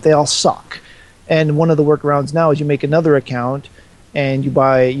workarounds, but they all suck. And one of the workarounds now is you make another account, and you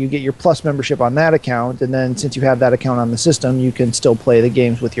get your Plus membership on that account, and then since you have that account on the system, you can still play the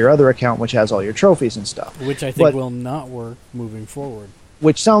games with your other account, which has all your trophies and stuff. Which I think will not work moving forward.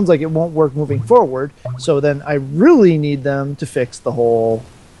 Which sounds like it won't work moving forward. So then I really need them to fix the whole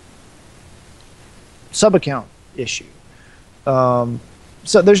sub-account issue. So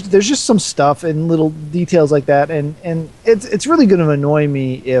there's just some stuff and little details like that, and it's really going to annoy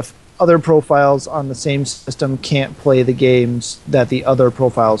me if other profiles on the same system can't play the games that the other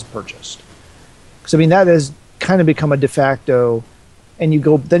profiles purchased. Because I mean that has kind of become a de facto, and you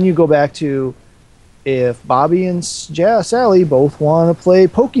go back to if Bobby and Sally both want to play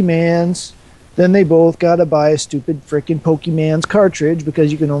Pokemans, then they both got to buy a stupid frickin' Pokemans cartridge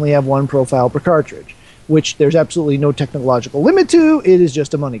because you can only have one profile per cartridge, which there's absolutely no technological limit to. It is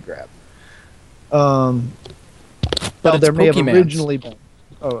just a money grab. But there may have originally been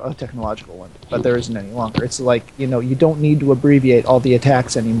a technological one, but there isn't any longer. It's like, you don't need to abbreviate all the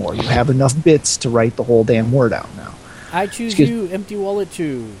attacks anymore. You have enough bits to write the whole damn word out now. I choose you, empty wallet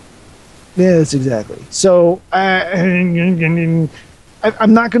too. Yes, exactly. So I'm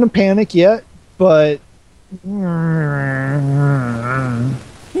not going to panic yet, but I'm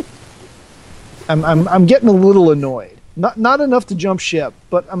getting a little annoyed. Not enough to jump ship,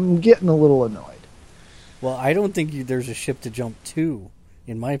 but I'm getting a little annoyed. Well, I don't think there's a ship to jump to,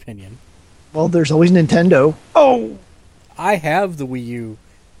 in my opinion. Well, there's always Nintendo. Oh! I have the Wii U,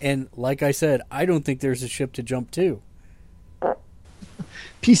 and like I said, I don't think there's a ship to jump to.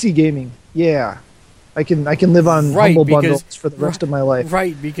 PC gaming, yeah. I can live on Humble Bundles for the rest of my life.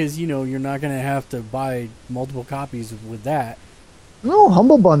 Right, because, you're not going to have to buy multiple copies with that. No,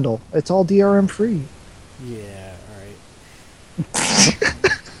 Humble Bundle. It's all DRM free. Yeah, alright.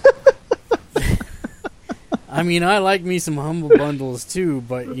 I mean, I like me some Humble Bundles too,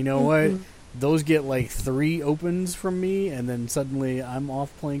 but you know what? Those get like 3 opens from me, and then suddenly I'm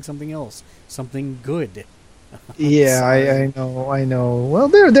off playing something else. Something good. Yeah, I know. Well,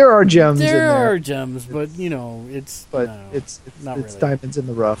 there are gems in there. There are gems, but it's not really. Diamonds in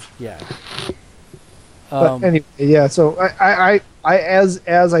the rough. Yeah. But anyway, yeah. So I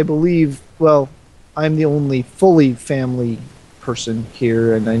as I believe, well, I'm the only fully family person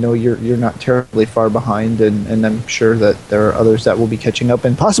here, and I know you're not terribly far behind, and I'm sure that there are others that will be catching up,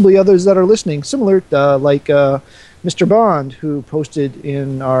 and possibly others that are listening, similar like Mr. Bond, who posted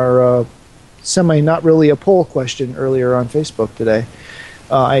in our not really a poll question earlier on Facebook today.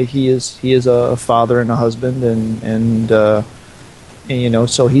 He is a father and a husband, and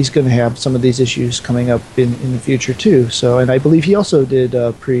so he's going to have some of these issues coming up in the future too. So, and I believe he also did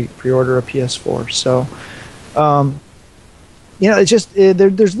pre-order a PS4. So, it's just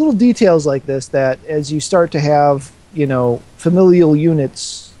there's little details like this that as you start to have familial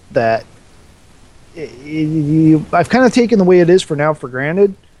units that I've kind of taken the way it is for now for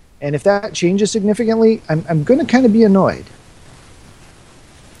granted. And if that changes significantly, I'm going to kind of be annoyed.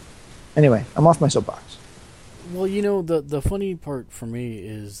 Anyway, I'm off my soapbox. Well, the funny part for me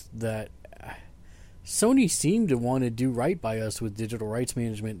is that Sony seemed to want to do right by us with digital rights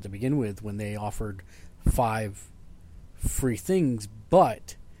management to begin with when they offered 5 free things.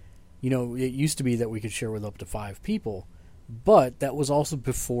 But, it used to be that we could share with up to 5 people. But that was also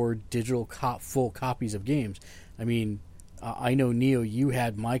before digital full copies of games. I mean, I know, Neo, you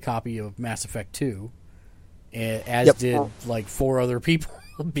had my copy of Mass Effect 2, as did like 4 other people,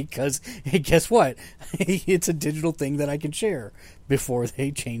 because hey, guess what? It's a digital thing that I can share before they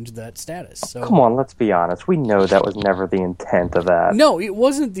change that status. So come on, let's be honest. We know that was never the intent of that. No, it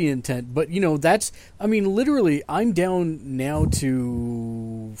wasn't the intent, but that's, I mean, literally, I'm down now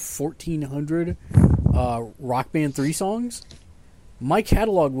to 1,400 Rock Band 3 songs. My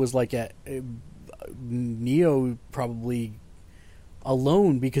catalog was like at Neo probably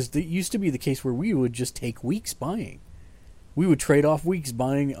alone, because it used to be the case where we would just take weeks buying. We would trade off weeks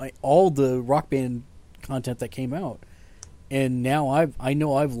buying all the Rock Band content that came out. And now I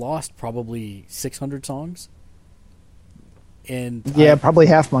know I've lost probably 600 songs. And probably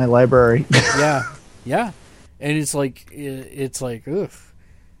half my library. yeah. And it's like ugh.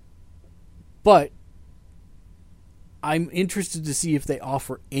 But I'm interested to see if they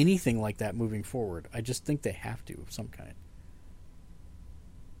offer anything like that moving forward. I just think they have to of some kind.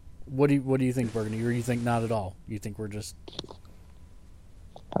 What do you think, Burgundy? Or you think not at all? You think we're just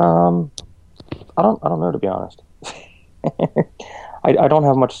I don't know, to be honest. I don't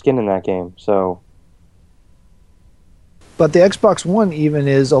have much skin in that game, so. But the Xbox One even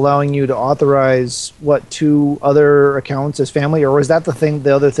is allowing you to authorize 2 other accounts as family, or is that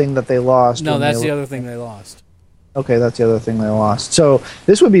the other thing that they lost? No, that's the other thing they lost. Okay, that's the other thing they lost. So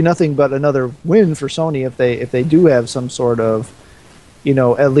this would be nothing but another win for Sony if they do have some sort of,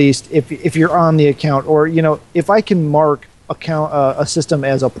 at least if you're on the account, or if I can mark a system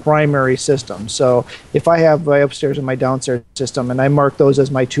as a primary system. So if I have my upstairs and my downstairs system, and I mark those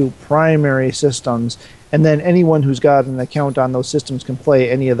as my 2 primary systems, and then anyone who's got an account on those systems can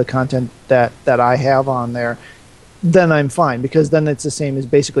play any of the content that I have on there, then I'm fine, because then it's the same as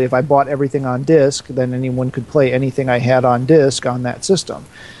basically if I bought everything on disc, then anyone could play anything I had on disc on that system.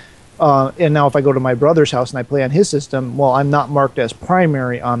 And now if I go to my brother's house and I play on his system, well, I'm not marked as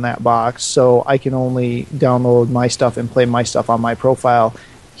primary on that box, so I can only download my stuff and play my stuff on my profile.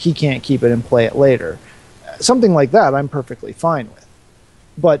 He can't keep it and play it later. Something like that I'm perfectly fine with.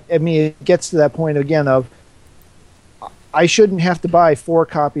 But, I mean, it gets to that point again of I shouldn't have to buy 4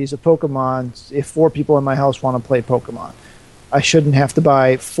 copies of Pokemon if 4 people in my house want to play Pokemon. I shouldn't have to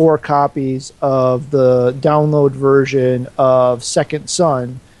buy 4 copies of the download version of Second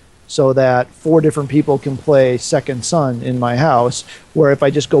Son so that 4 different people can play Second Son in my house, where if I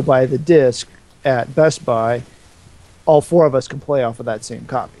just go buy the disc at Best Buy, all 4 of us can play off of that same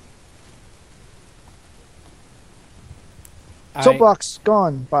copy. Soapbox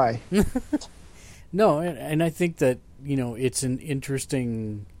gone. Bye. No, and I think that it's an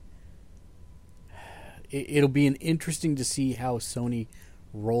interesting. It'll be interesting to see how Sony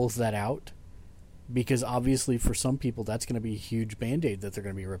rolls that out, because obviously for some people that's going to be a huge Band-Aid that they're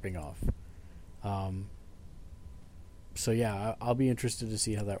going to be ripping off. So yeah, I'll be interested to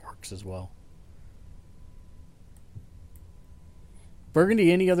see how that works as well.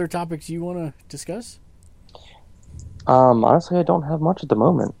 Burgundy, any other topics you want to discuss? Honestly, I don't have much at the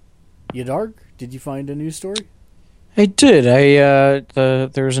moment. Yadarg, did you find a news story? I did.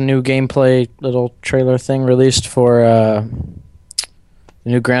 There was a new gameplay little trailer thing released for the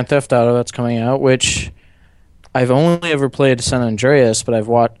new Grand Theft Auto that's coming out, which I've only ever played San Andreas, but I've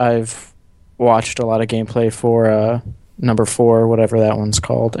watched a lot of gameplay for number 4, whatever that one's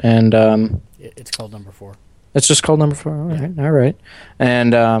called, and it's called number 4. It's just called number 4. All right.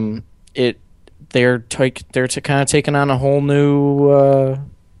 And they're kind of taking on a whole new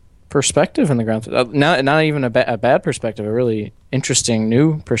perspective in the Grand Theft. Not even a bad perspective, a really interesting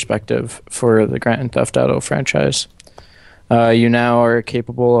new perspective for the Grand Theft Auto franchise. You now are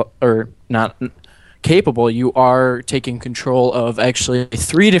capable, or not capable, you are taking control of actually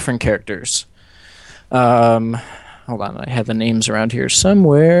 3 different characters. Hold on, I have the names around here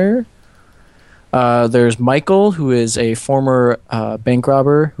somewhere. There's Michael, who is a former bank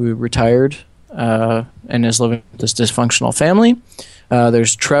robber who retired and is living with this dysfunctional family.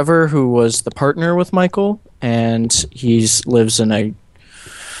 There's Trevor, who was the partner with Michael, and he lives in a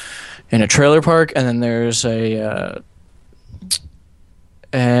trailer park. And then there's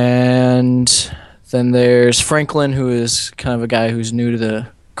there's Franklin, who is kind of a guy who's new to the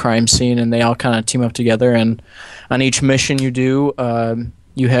crime scene, and they all kind of team up together. And on each mission you do,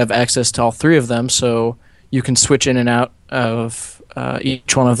 you have access to all 3 of them, so you can switch in and out of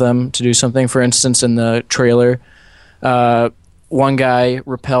each one of them to do something. For instance, in the trailer, one guy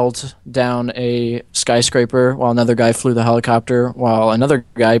rappelled down a skyscraper while another guy flew the helicopter, while another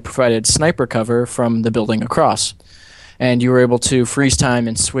guy provided sniper cover from the building across. And you were able to freeze time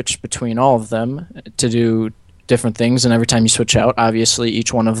and switch between all of them to do different things. And every time you switch out, obviously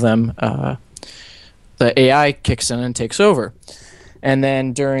each one of them, the AI kicks in and takes over. And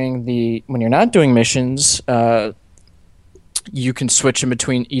then when you're not doing missions, you can switch in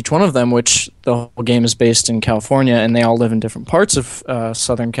between each one of them, which the whole game is based in California, and they all live in different parts of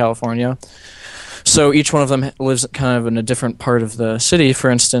Southern California. So each one of them lives kind of in a different part of the city. For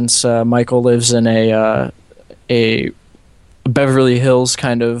instance, Michael lives in a Beverly Hills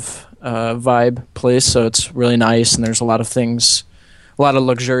kind of vibe place, so it's really nice, and there's a lot of things a lot of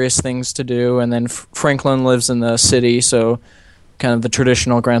luxurious things to do. And then Franklin lives in the city, so kind of the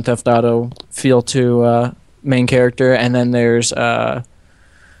traditional Grand Theft Auto feel to main character. And then there's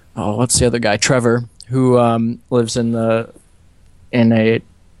what's the other guy? Trevor, who lives in a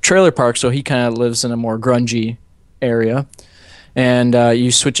trailer park, so he kind of lives in a more grungy area. And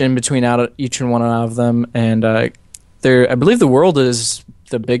you switch in between each and one of them, and I believe the world is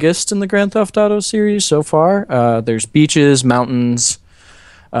the biggest in the Grand Theft Auto series so far. There's beaches, mountains,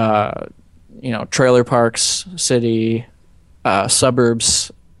 trailer parks, city,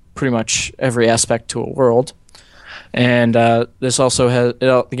 suburbs, pretty much every aspect to a world. And this also has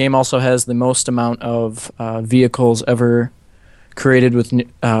the game also has the most amount of vehicles ever created, with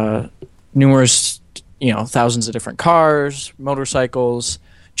numerous, thousands of different cars, motorcycles,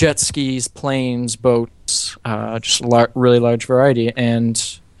 jet skis, planes, boats, just really large variety.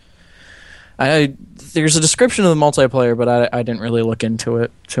 And there's a description of the multiplayer, but I didn't really look into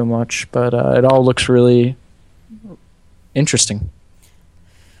it too much. But it all looks really interesting.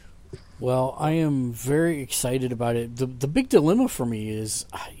 Well, I am very excited about it. The big dilemma for me is,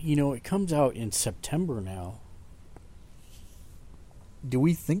 it comes out in September now. Do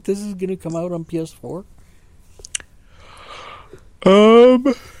we think this is going to come out on PS4?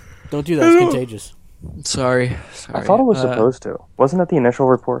 Don't do that. It's contagious. Sorry. I thought it was supposed to. Wasn't that the initial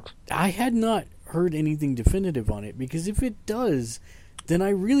report? I had not heard anything definitive on it, because if it does, then I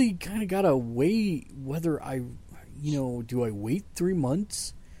really kind of got to weigh whether do I wait 3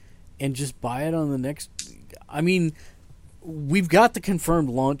 months and just buy it on the next... I mean, we've got the confirmed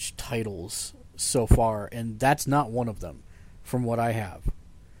launch titles so far, and that's not one of them, from what I have.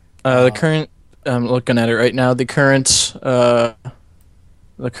 The current... I'm looking at it right now. The current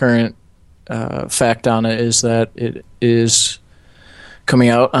fact on it is that it is coming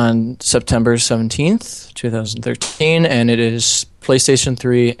out on September 17th, 2013, and it is PlayStation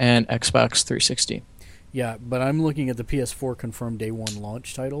 3 and Xbox 360. Yeah, but I'm looking at the PS4 confirmed day one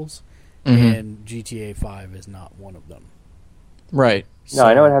launch titles, and GTA 5 is not one of them. Right. No,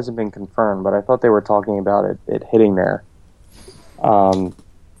 I know it hasn't been confirmed, but I thought they were talking about it hitting there. I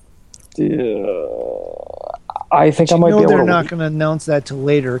think I might be able to... they're not going to announce that till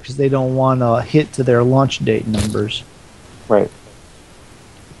later because they don't want to hit to their launch date numbers. Right.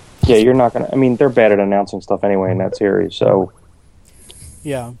 Yeah, you're not going to... I mean, they're bad at announcing stuff anyway in that series, so...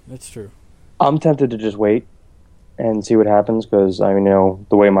 Yeah, that's true. I'm tempted to just wait and see what happens, because, the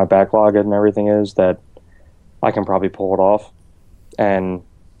way my backlog and everything is, that I can probably pull it off and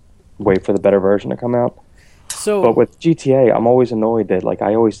wait for the better version to come out. But with GTA, I'm always annoyed that,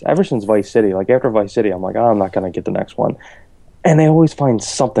 ever since Vice City, after Vice City, I'm like, I'm not going to get the next one. And they always find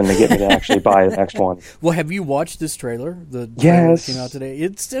something to get me to actually buy the next one. Well, have you watched this trailer? The trailer that came out today?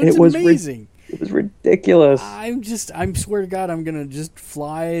 It's amazing. It was ridiculous. I swear to God, I'm going to just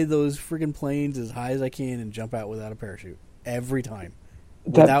fly those friggin' planes as high as I can and jump out without a parachute. Every time.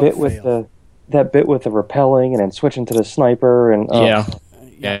 That bit with the rappelling and then switching to the sniper and...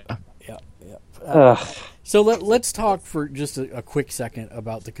 Yeah. So let's talk for just a quick second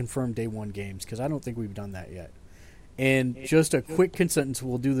about the confirmed day one games, because I don't think we've done that yet. And just a quick sentence,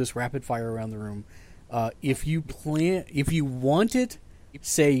 we'll do this rapid fire around the room. If you want it,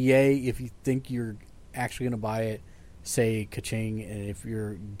 say yay. If you think you're actually going to buy it, say ka-ching. And if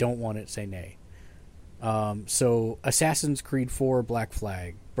you don't want it, say nay. So Assassin's Creed 4 Black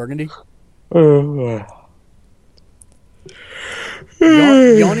Flag. Burgundy? Yawning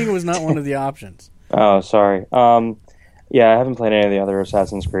was not one of the options. Oh, sorry. Yeah, I haven't played any of the other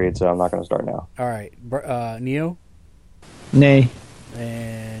Assassin's Creed, so I'm not going to start now. All right. Neo? Nay.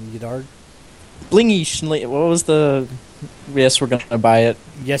 And Yadarg? Blingy Schling. What was the... Yes, we're going to buy it.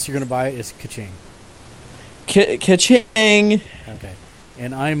 Yes, you're going to buy it. It's ka-ching. Ka-ching! Okay.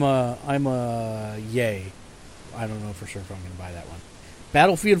 And I'm a yay. I don't know for sure if I'm going to buy that one.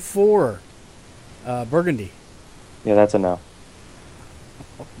 Battlefield 4. Burgundy. Yeah, that's a no.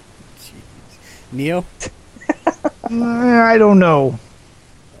 Neo? I don't know.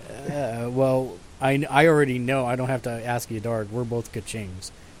 Well, I already know. I don't have to ask you, Darg. We're both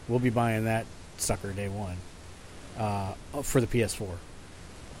ka-chings. We'll be buying that sucker day one for the PS4.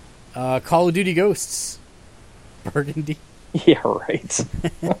 Call of Duty Ghosts. Burgundy. Yeah, right.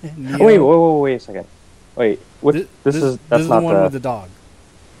 Wait a second. Wait, that's not the one with the dog.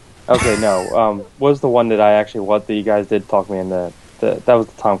 Okay, no. Was the one that that you guys did talk me into? That was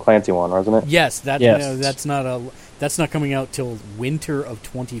the Tom Clancy one, wasn't it? Yes, that's not coming out till winter of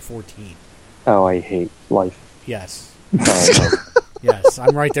 2014. Oh, I hate life. Yes. Yes,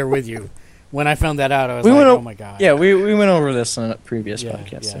 I'm right there with you. When I found that out, I was We like, went oh my god. Yeah, we went over this on a previous Yeah,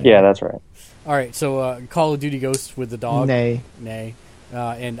 podcast. Yeah, that's right. All right, so Call of Duty Ghosts with the dog. Nay.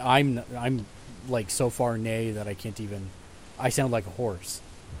 And I'm like so far nay that I can't even. I sound like a horse.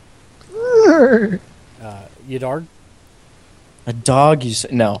 Yadarg? A dog? You say?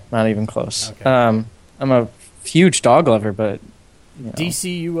 No, not even close. Okay. I'm a huge dog lover, but you know.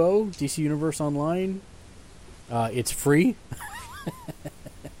 DCUO, DC Universe Online. It's free.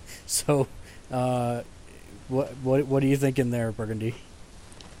 So, what are you thinking there, Burgundy?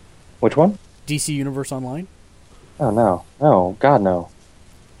 Which one? DC Universe Online. Oh no, God no.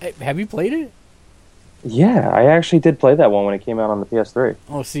 Hey, have you played it? Yeah, I actually did play that one when it came out on the PS3.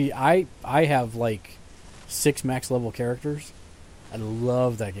 Oh, see, I have like 6 max level characters. I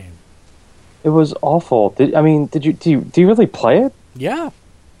love that game. It was awful. Do you really play it? Yeah.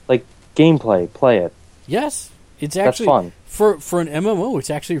 Like gameplay, play it. Yes. It's That's actually fun. For an MMO. It's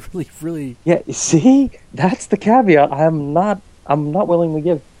actually really. Yeah, see, that's the caveat. I'm not willing to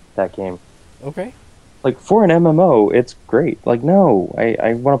give that game. Okay. Like for an MMO, it's great. Like no,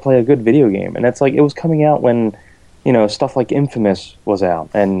 I want to play a good video game, and it's like it was coming out when, stuff like Infamous was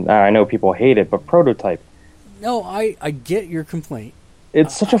out, and I know people hate it, but Prototype. No, I get your complaint.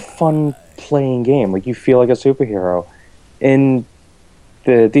 It's such a fun playing game. Like you feel like a superhero. In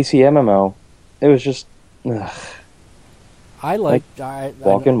the DC MMO, it was just I like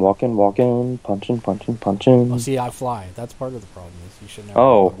walking, punching. Well, see, I fly. That's part of the problem. Is you should never.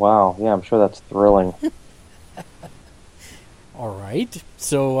 Oh wow, yeah, I'm sure that's thrilling. All right.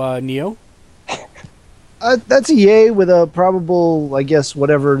 So Neo. That's a yay with a probable, I guess,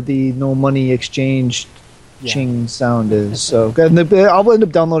 whatever the no money exchange ching sound is. So I'll end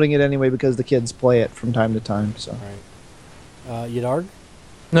up downloading it anyway because the kids play it from time to time. So. All right. Yadarg.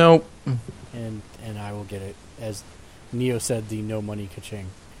 No. And I will get it, as Neo said, the no money ka-ching.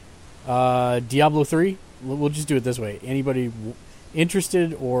 Diablo 3, we'll just do it this way. Anybody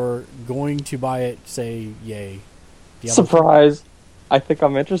interested or going to buy it, say yay. Diablo Surprise! 3? I think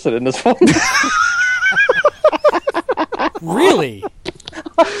I'm interested in this one. Really?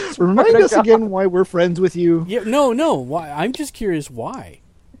 Remind us again why we're friends with you. Yeah, no. Why? I'm just curious why.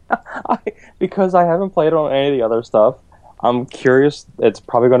 Because I haven't played on any of the other stuff. I'm curious. It's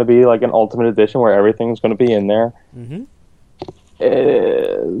probably going to be like an Ultimate Edition where everything's going to be in there. Mm-hmm.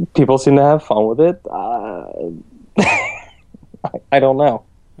 People seem to have fun with it. I don't know.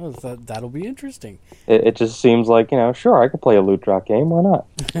 Oh, that'll be interesting. It just seems like, sure, I could play a loot drop game. Why not?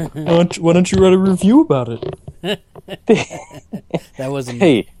 Why don't you write a review about it? That wasn't me.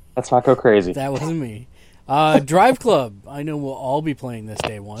 Hey, let's not go crazy. That wasn't me. Drive Club. I know we'll all be playing this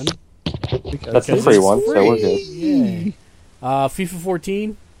day one. That's the free one, so we're good. Yay. FIFA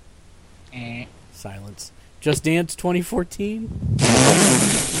 14. Silence. Just Dance 2014.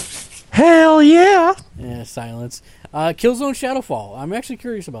 Hell yeah! Silence. Killzone Shadowfall. I'm actually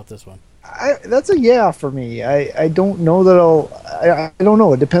curious about this one. That's a yeah for me. I don't know that I don't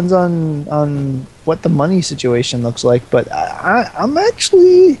know. It depends on what the money situation looks like. But I'm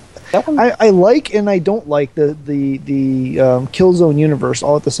actually I like and I don't like the Killzone universe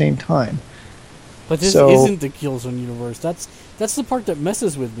all at the same time. But this isn't the Killzone universe. That's the part that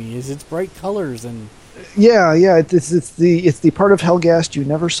messes with me. Is its bright colors and. Yeah. It's the part of Helgast you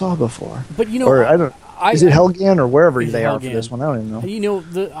never saw before. But or I don't. Is it Helgan or wherever they are for this one? I don't even know.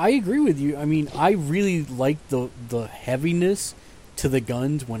 I agree with you. I mean, I really like the heaviness to the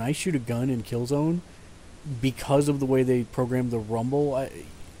guns when I shoot a gun in Killzone because of the way they program the rumble. It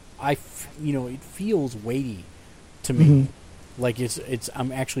feels weighty to me. Mm-hmm. Like it's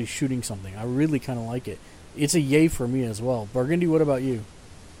I'm actually shooting something. I really kind of like it. It's a yay for me as well. Burgundy, what about you?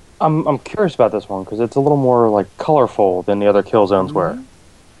 I'm curious about this one because it's a little more like colorful than the other Killzones were.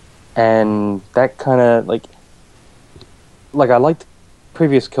 And that kind of like I liked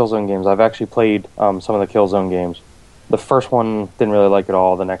previous Killzone games. I've actually played some of the Killzone games. The first one didn't really like it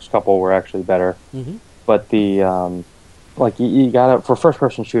all. The next couple were actually better. Mm-hmm. But the you gotta, for first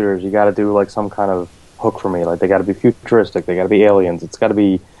person shooters, you gotta do like some kind of hook for me. Like they gotta be futuristic. They gotta be aliens. It's gotta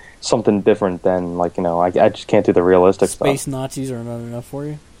be something different than I just can't do the realistic stuff. Space Nazis are not enough for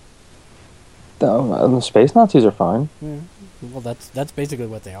you? The Space Nazis are fine. Yeah. Well, that's basically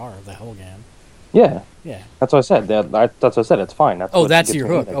what they are, the Helgan. Yeah. Yeah. That's what I said. That's what I said. It's fine. That's your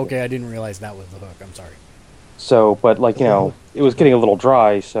hook. Okay, I didn't realize that was the hook. I'm sorry. So, but it was getting a little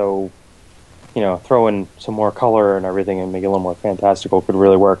dry, so, throw in some more color and everything and make it a little more fantastical could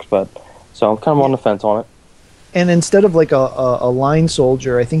really work. But, so I'm kind of on the fence on it. And instead of like a line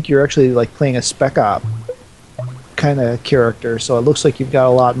soldier, I think you're actually like playing a spec op kind of character. So it looks like you've got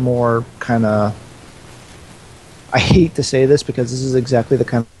a lot more kind of I hate to say this because this is exactly the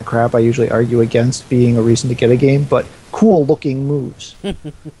kind of crap I usually argue against being a reason to get a game, but cool-looking moves.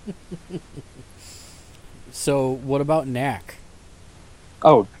 So, what about Knack?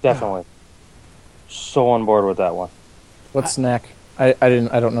 Oh, definitely. So on board with that one. What's Knack? I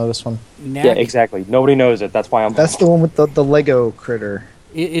don't know this one. Knack, Yeah, exactly. Nobody knows it. That's why I'm. That's the one with the Lego critter.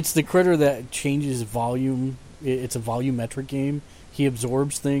 It's the critter that changes volume. It's a volumetric game. He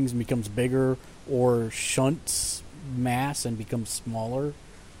absorbs things and becomes bigger, or shunts mass and becomes smaller.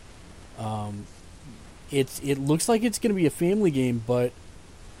 It looks like it's going to be a family game, but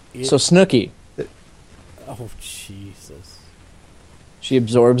So Snooki. Oh Jesus! She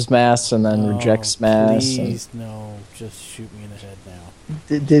absorbs mass and then rejects mass. Please, no! Just shoot me in the head now.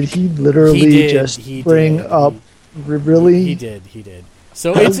 Did he literally bring up? Really? He did.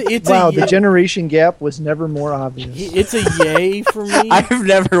 So it's wow. a The generation gap was never more obvious. It's a yay for me. I've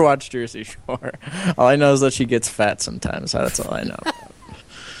never watched Jersey Shore. All I know is that she gets fat sometimes. That's all I know.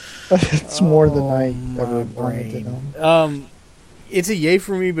 It's more than I ever my wanted to brain. know. It's a yay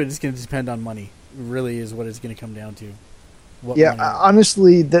for me, but it's going to depend on money. Really, is what it's going to come down to. Yeah,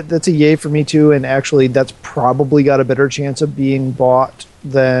 honestly, that's a yay for me too, and actually that's probably got a better chance of being bought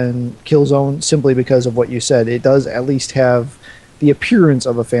than Killzone, simply because of what you said. It does at least have the appearance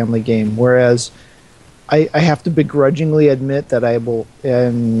of a family game, whereas I have to begrudgingly admit that I will,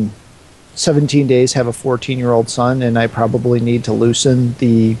 in 17 days, have a 14-year-old son, and I probably need to loosen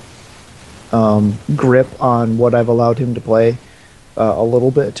the grip on what I've allowed him to play a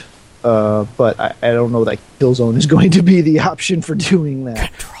little bit. But I don't know that Killzone is going to be the option for doing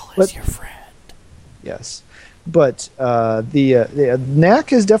that. Control is your friend. Yes. But the Knack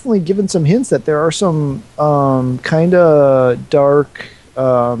has definitely given some hints that there are some kind of dark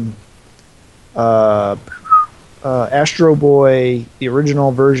Astro Boy, the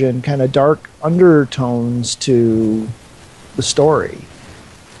original version, kind of dark undertones to the story.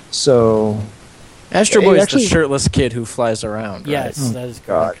 So Astro Boy is the shirtless kid who flies around. Right? Yes, that is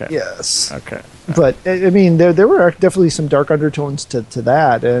correct. Okay. Yes. Okay. But I mean, there were definitely some dark undertones to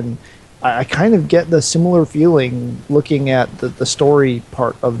that, and I kind of get the similar feeling looking at the story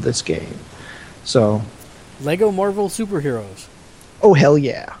part of this game. So, Lego Marvel Superheroes. Oh hell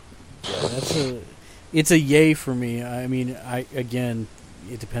yeah! It's a yay for me. I mean,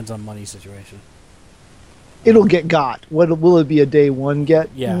 it depends on money situation. It'll get got. Will it be a day one get?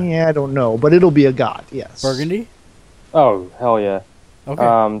 Yeah, I don't know, but it'll be a got. Yes. Burgundy. Oh hell yeah!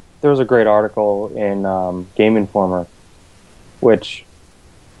 Okay. There was a great article in Game Informer, which,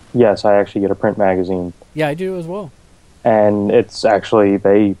 yes, I actually get a print magazine. Yeah, I do as well. And it's actually,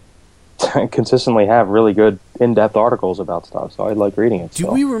 they consistently have really good in-depth articles about stuff, so I like reading it. Do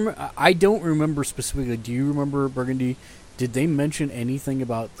we remember? I don't remember specifically. Do you remember, Burgundy? Did they mention anything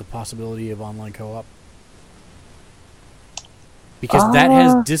about the possibility of online co-op? Because that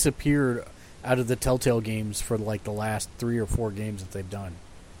has disappeared out of the Telltale games for like the last 3 or 4 games that they've done.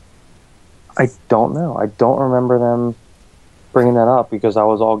 I don't know. I don't remember them bringing that up because I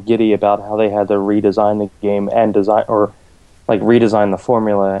was all giddy about how they had to redesign the game and redesign the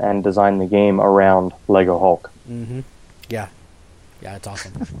formula and design the game around Lego Hulk. Mm-hmm. Yeah, it's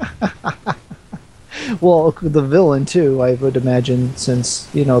awesome. Well, the villain too, I would imagine, since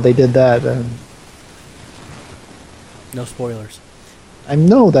they did that. No spoilers. I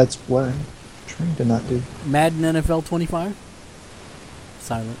know that's what I'm trying to not do. Madden NFL 25?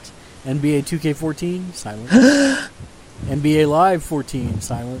 Silence. NBA 2K14? Silence. NBA Live 14?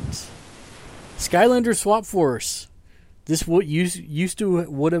 Silence. Skylander Swap Force. This used to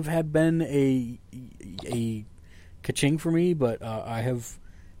would have been a ka-ching for me, but I have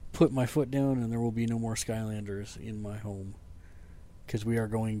put my foot down and there will be no more Skylanders in my home. Because we are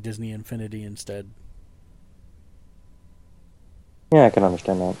going Disney Infinity instead. Yeah, I can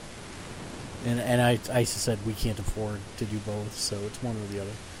understand that. And I said we can't afford to do both, so it's one or the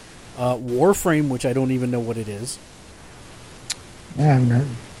other. Warframe, which I don't even know what it is. Yeah, I haven't heard.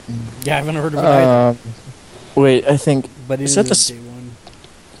 Yeah, I haven't heard of it either. Wait, I think... But it is day one.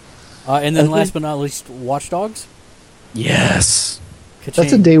 And then last but not least, Watch Dogs. Yes. Ka-ching.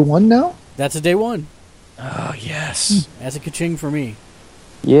 That's a day one now? That's a day one. Oh, yes. That's a ka-ching for me.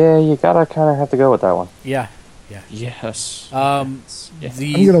 Yeah, you gotta kind of have to go with that one. Yeah. Yes. I'm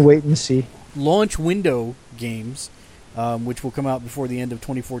gonna wait and see. Launch window games, which will come out before the end of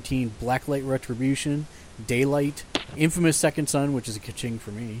 2014. Blacklight Retribution, Daylight, Infamous Second Son, which is a ka-ching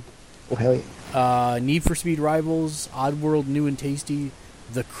for me. Oh hell yeah! Need for Speed Rivals, Oddworld New and Tasty,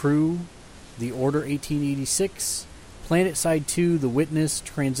 The Crew, The Order 1886, Planet Side 2, The Witness,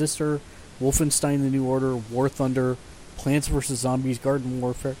 Transistor, Wolfenstein: The New Order, War Thunder, Plants vs. Zombies: Garden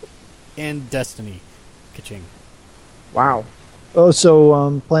Warfare, and Destiny. Ka-ching. Wow. Oh,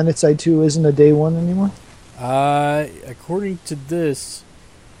 so PlanetSide 2 isn't a day one anymore? According to this,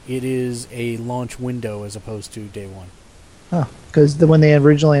 it is a launch window as opposed to day one. Huh. Because when they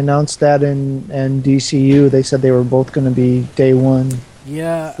originally announced that in DCU, they said they were both going to be day one.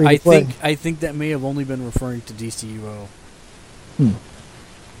 Yeah, free to play. I think that may have only been referring to DCUO.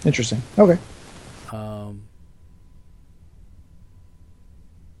 Interesting. Okay.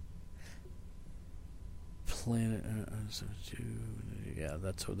 Planet. Yeah,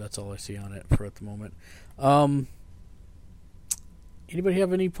 that's all I see on it for at the moment. Anybody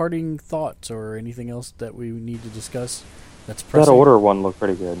have any parting thoughts or anything else that we need to discuss? That's pressing? That Order one looked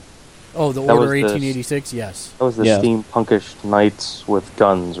pretty good. Oh, the That Order was 1886. Yes. That was the steampunkish knights with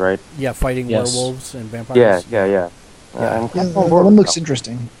guns, right? Yeah, fighting werewolves and vampires. Yeah. Yeah, that one looks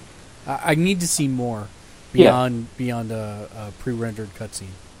interesting. I need to see more beyond a pre-rendered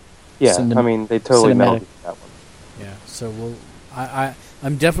cutscene. Yeah, I mean they totally melted that one. Yeah, so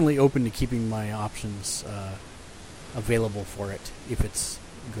I'm definitely open to keeping my options available for it if it's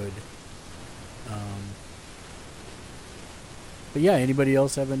good. But yeah, anybody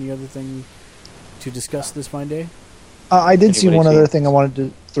else have any other thing to discuss this fine day? I did see one other thing I wanted to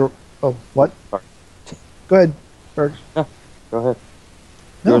throw. Oh, what? Sorry. Go ahead, Berg. No, go ahead.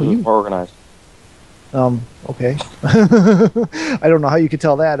 No, Yours was more organized. Okay. I don't know how you could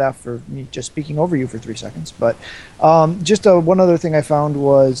tell that after me just speaking over you for 3 seconds. But just one other thing I found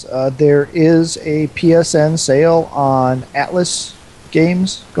was there is a PSN sale on Atlas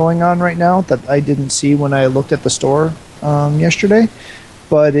games going on right now that I didn't see when I looked at the store yesterday.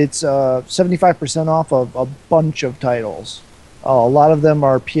 But it's 75% off of a bunch of titles. A lot of them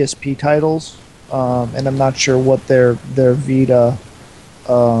are PSP titles, and I'm not sure what their Vita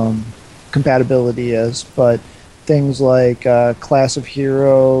compatibility is, but things like Class of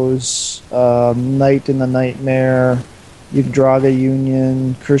Heroes, Night in the Nightmare, Yggdraga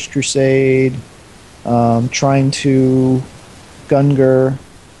Union, Curse Crusade, Trying to Gungnir.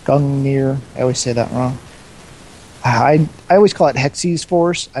 I always say that wrong. I always call it Hexy's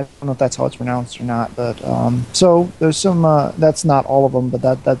Force. I don't know if that's how it's pronounced or not, but so there's some. That's not all of them, but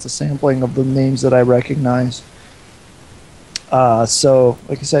that's a sampling of the names that I recognize. So,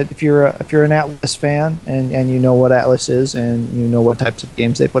 like I said, if you're an Atlas fan and you know what Atlas is and you know what types of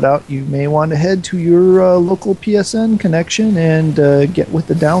games they put out, you may want to head to your local PSN connection and get with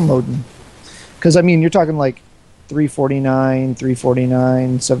the downloading. Because I mean, you're talking like $349,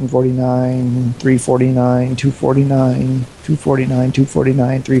 $349, $749, $349, $249, $249,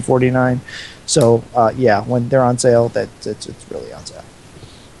 $249, $349. So yeah, when they're on sale, it's really on sale.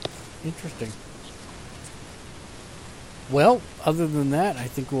 Interesting. Well, other than that, I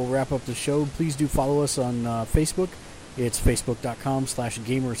think we'll wrap up the show. Please do follow us on Facebook. It's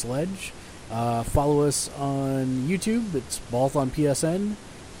facebook.com/Gamersledge. Follow us on YouTube. It's both on PSN.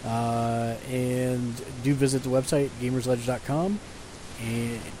 And do visit the website, gamersledge.com.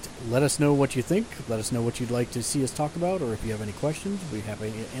 And let us know what you think. Let us know what you'd like to see us talk about, or if you have any questions, we're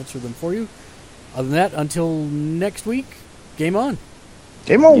happy to answer them for you. Other than that, until next week, game on.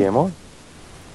 Game on. Game on.